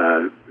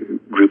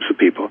groups of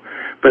people.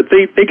 But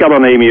they got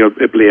on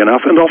amiably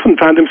enough and often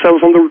found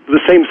themselves on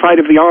the same side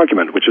of the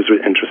argument, which is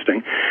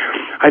interesting.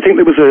 I think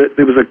there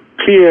was a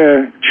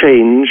clear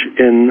change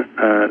in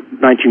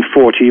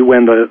 1940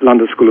 when the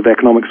London School of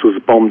Economics was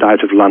bombed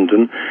out of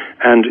London,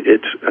 and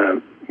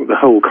the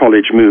whole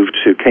college moved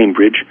to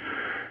Cambridge.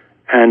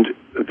 And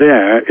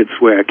there, it's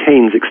where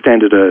Keynes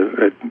extended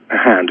a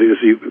hand.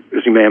 As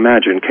you may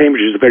imagine,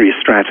 Cambridge is very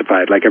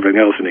stratified, like everything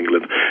else in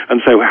England.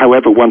 And so,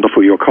 however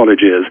wonderful your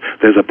college is,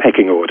 there's a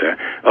pecking order,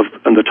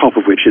 and the top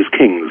of which is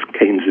King's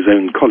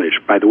own college.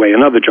 By the way,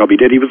 another job he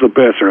did, he was a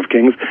bursar of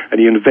King's,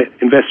 and he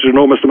invested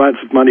enormous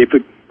amounts of money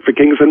for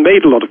King's and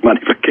made a lot of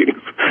money for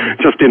King's,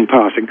 just in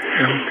passing.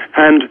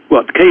 And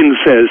what Keynes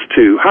says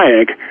to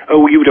Hayek,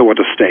 oh, you don't want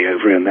to stay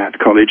over in that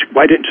college.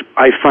 Why don't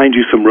I find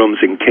you some rooms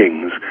in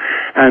King's?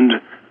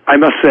 And I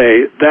must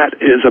say, that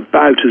is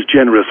about as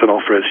generous an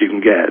offer as you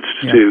can get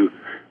to,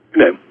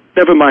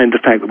 never mind the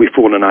fact that we've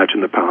fallen out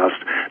in the past,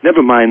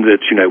 never mind that,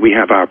 we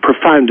have our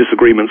profound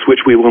disagreements,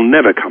 which we will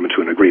never come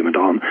to an agreement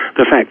on.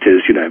 The fact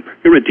is,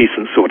 you're a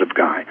decent sort of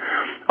guy.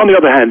 On the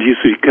other hand, he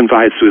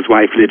confides to his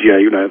wife, Lydia,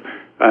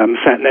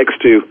 sat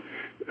next to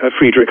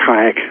Friedrich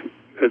Hayek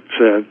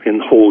in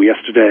the hall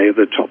yesterday at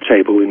the top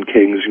table in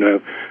King's,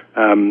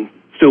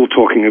 still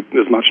talking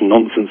as much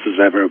nonsense as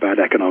ever about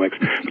economics.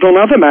 But on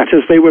other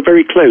matters, they were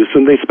very close,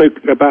 and they spoke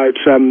about,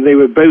 they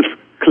were both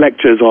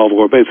collectors of,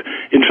 or both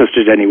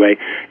interested anyway,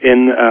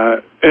 in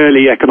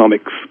early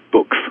economics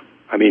books.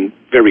 I mean,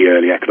 very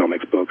early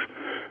economics books,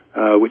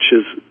 which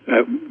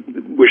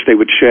they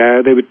would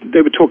share. They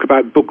would talk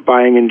about book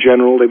buying in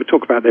general. They would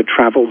talk about their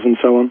travels and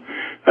so on.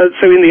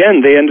 So in the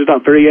end, they ended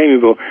up very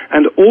amiable.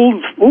 And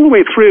all the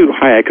way through,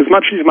 Hayek, as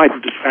much as he might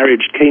have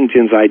disparaged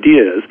Keynesian's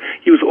ideas,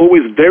 he was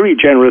always very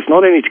generous,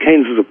 not only to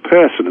Keynes as a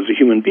person, as a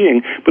human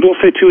being, but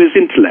also to his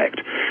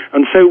intellect.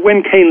 And so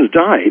when Keynes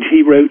died,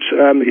 he wrote,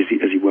 as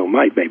he well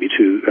might maybe,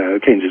 to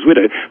Keynes's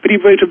widow, but he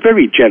wrote a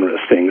very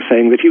generous thing,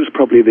 saying that he was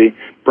probably the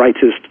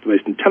brightest, the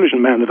most intelligent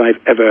man that I've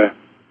ever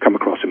come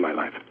across in my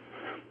life.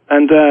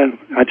 And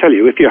I tell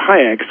you, if you're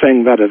Hayek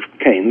saying that of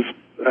Keynes,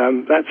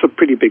 that's a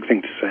pretty big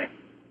thing to say.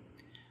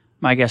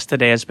 My guest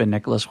today has been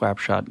Nicholas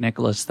Wapshott.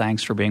 Nicholas,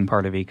 thanks for being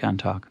part of Econ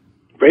Talk.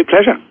 Great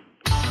pleasure.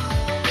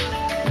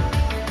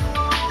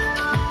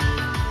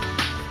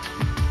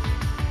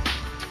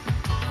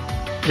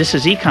 This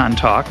is Econ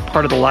Talk,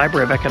 part of the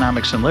Library of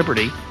Economics and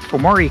Liberty. For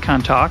more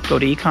Econ Talk, go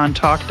to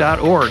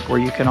econtalk.org, where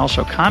you can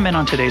also comment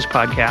on today's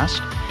podcast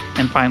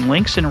and find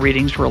links and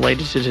readings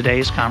related to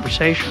today's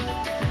conversation.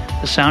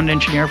 The sound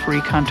engineer for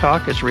Econ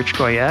Talk is Rich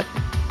Goyette.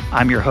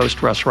 I'm your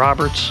host, Russ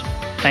Roberts.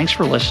 Thanks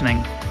for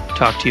listening.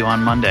 Talk to you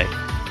on Monday.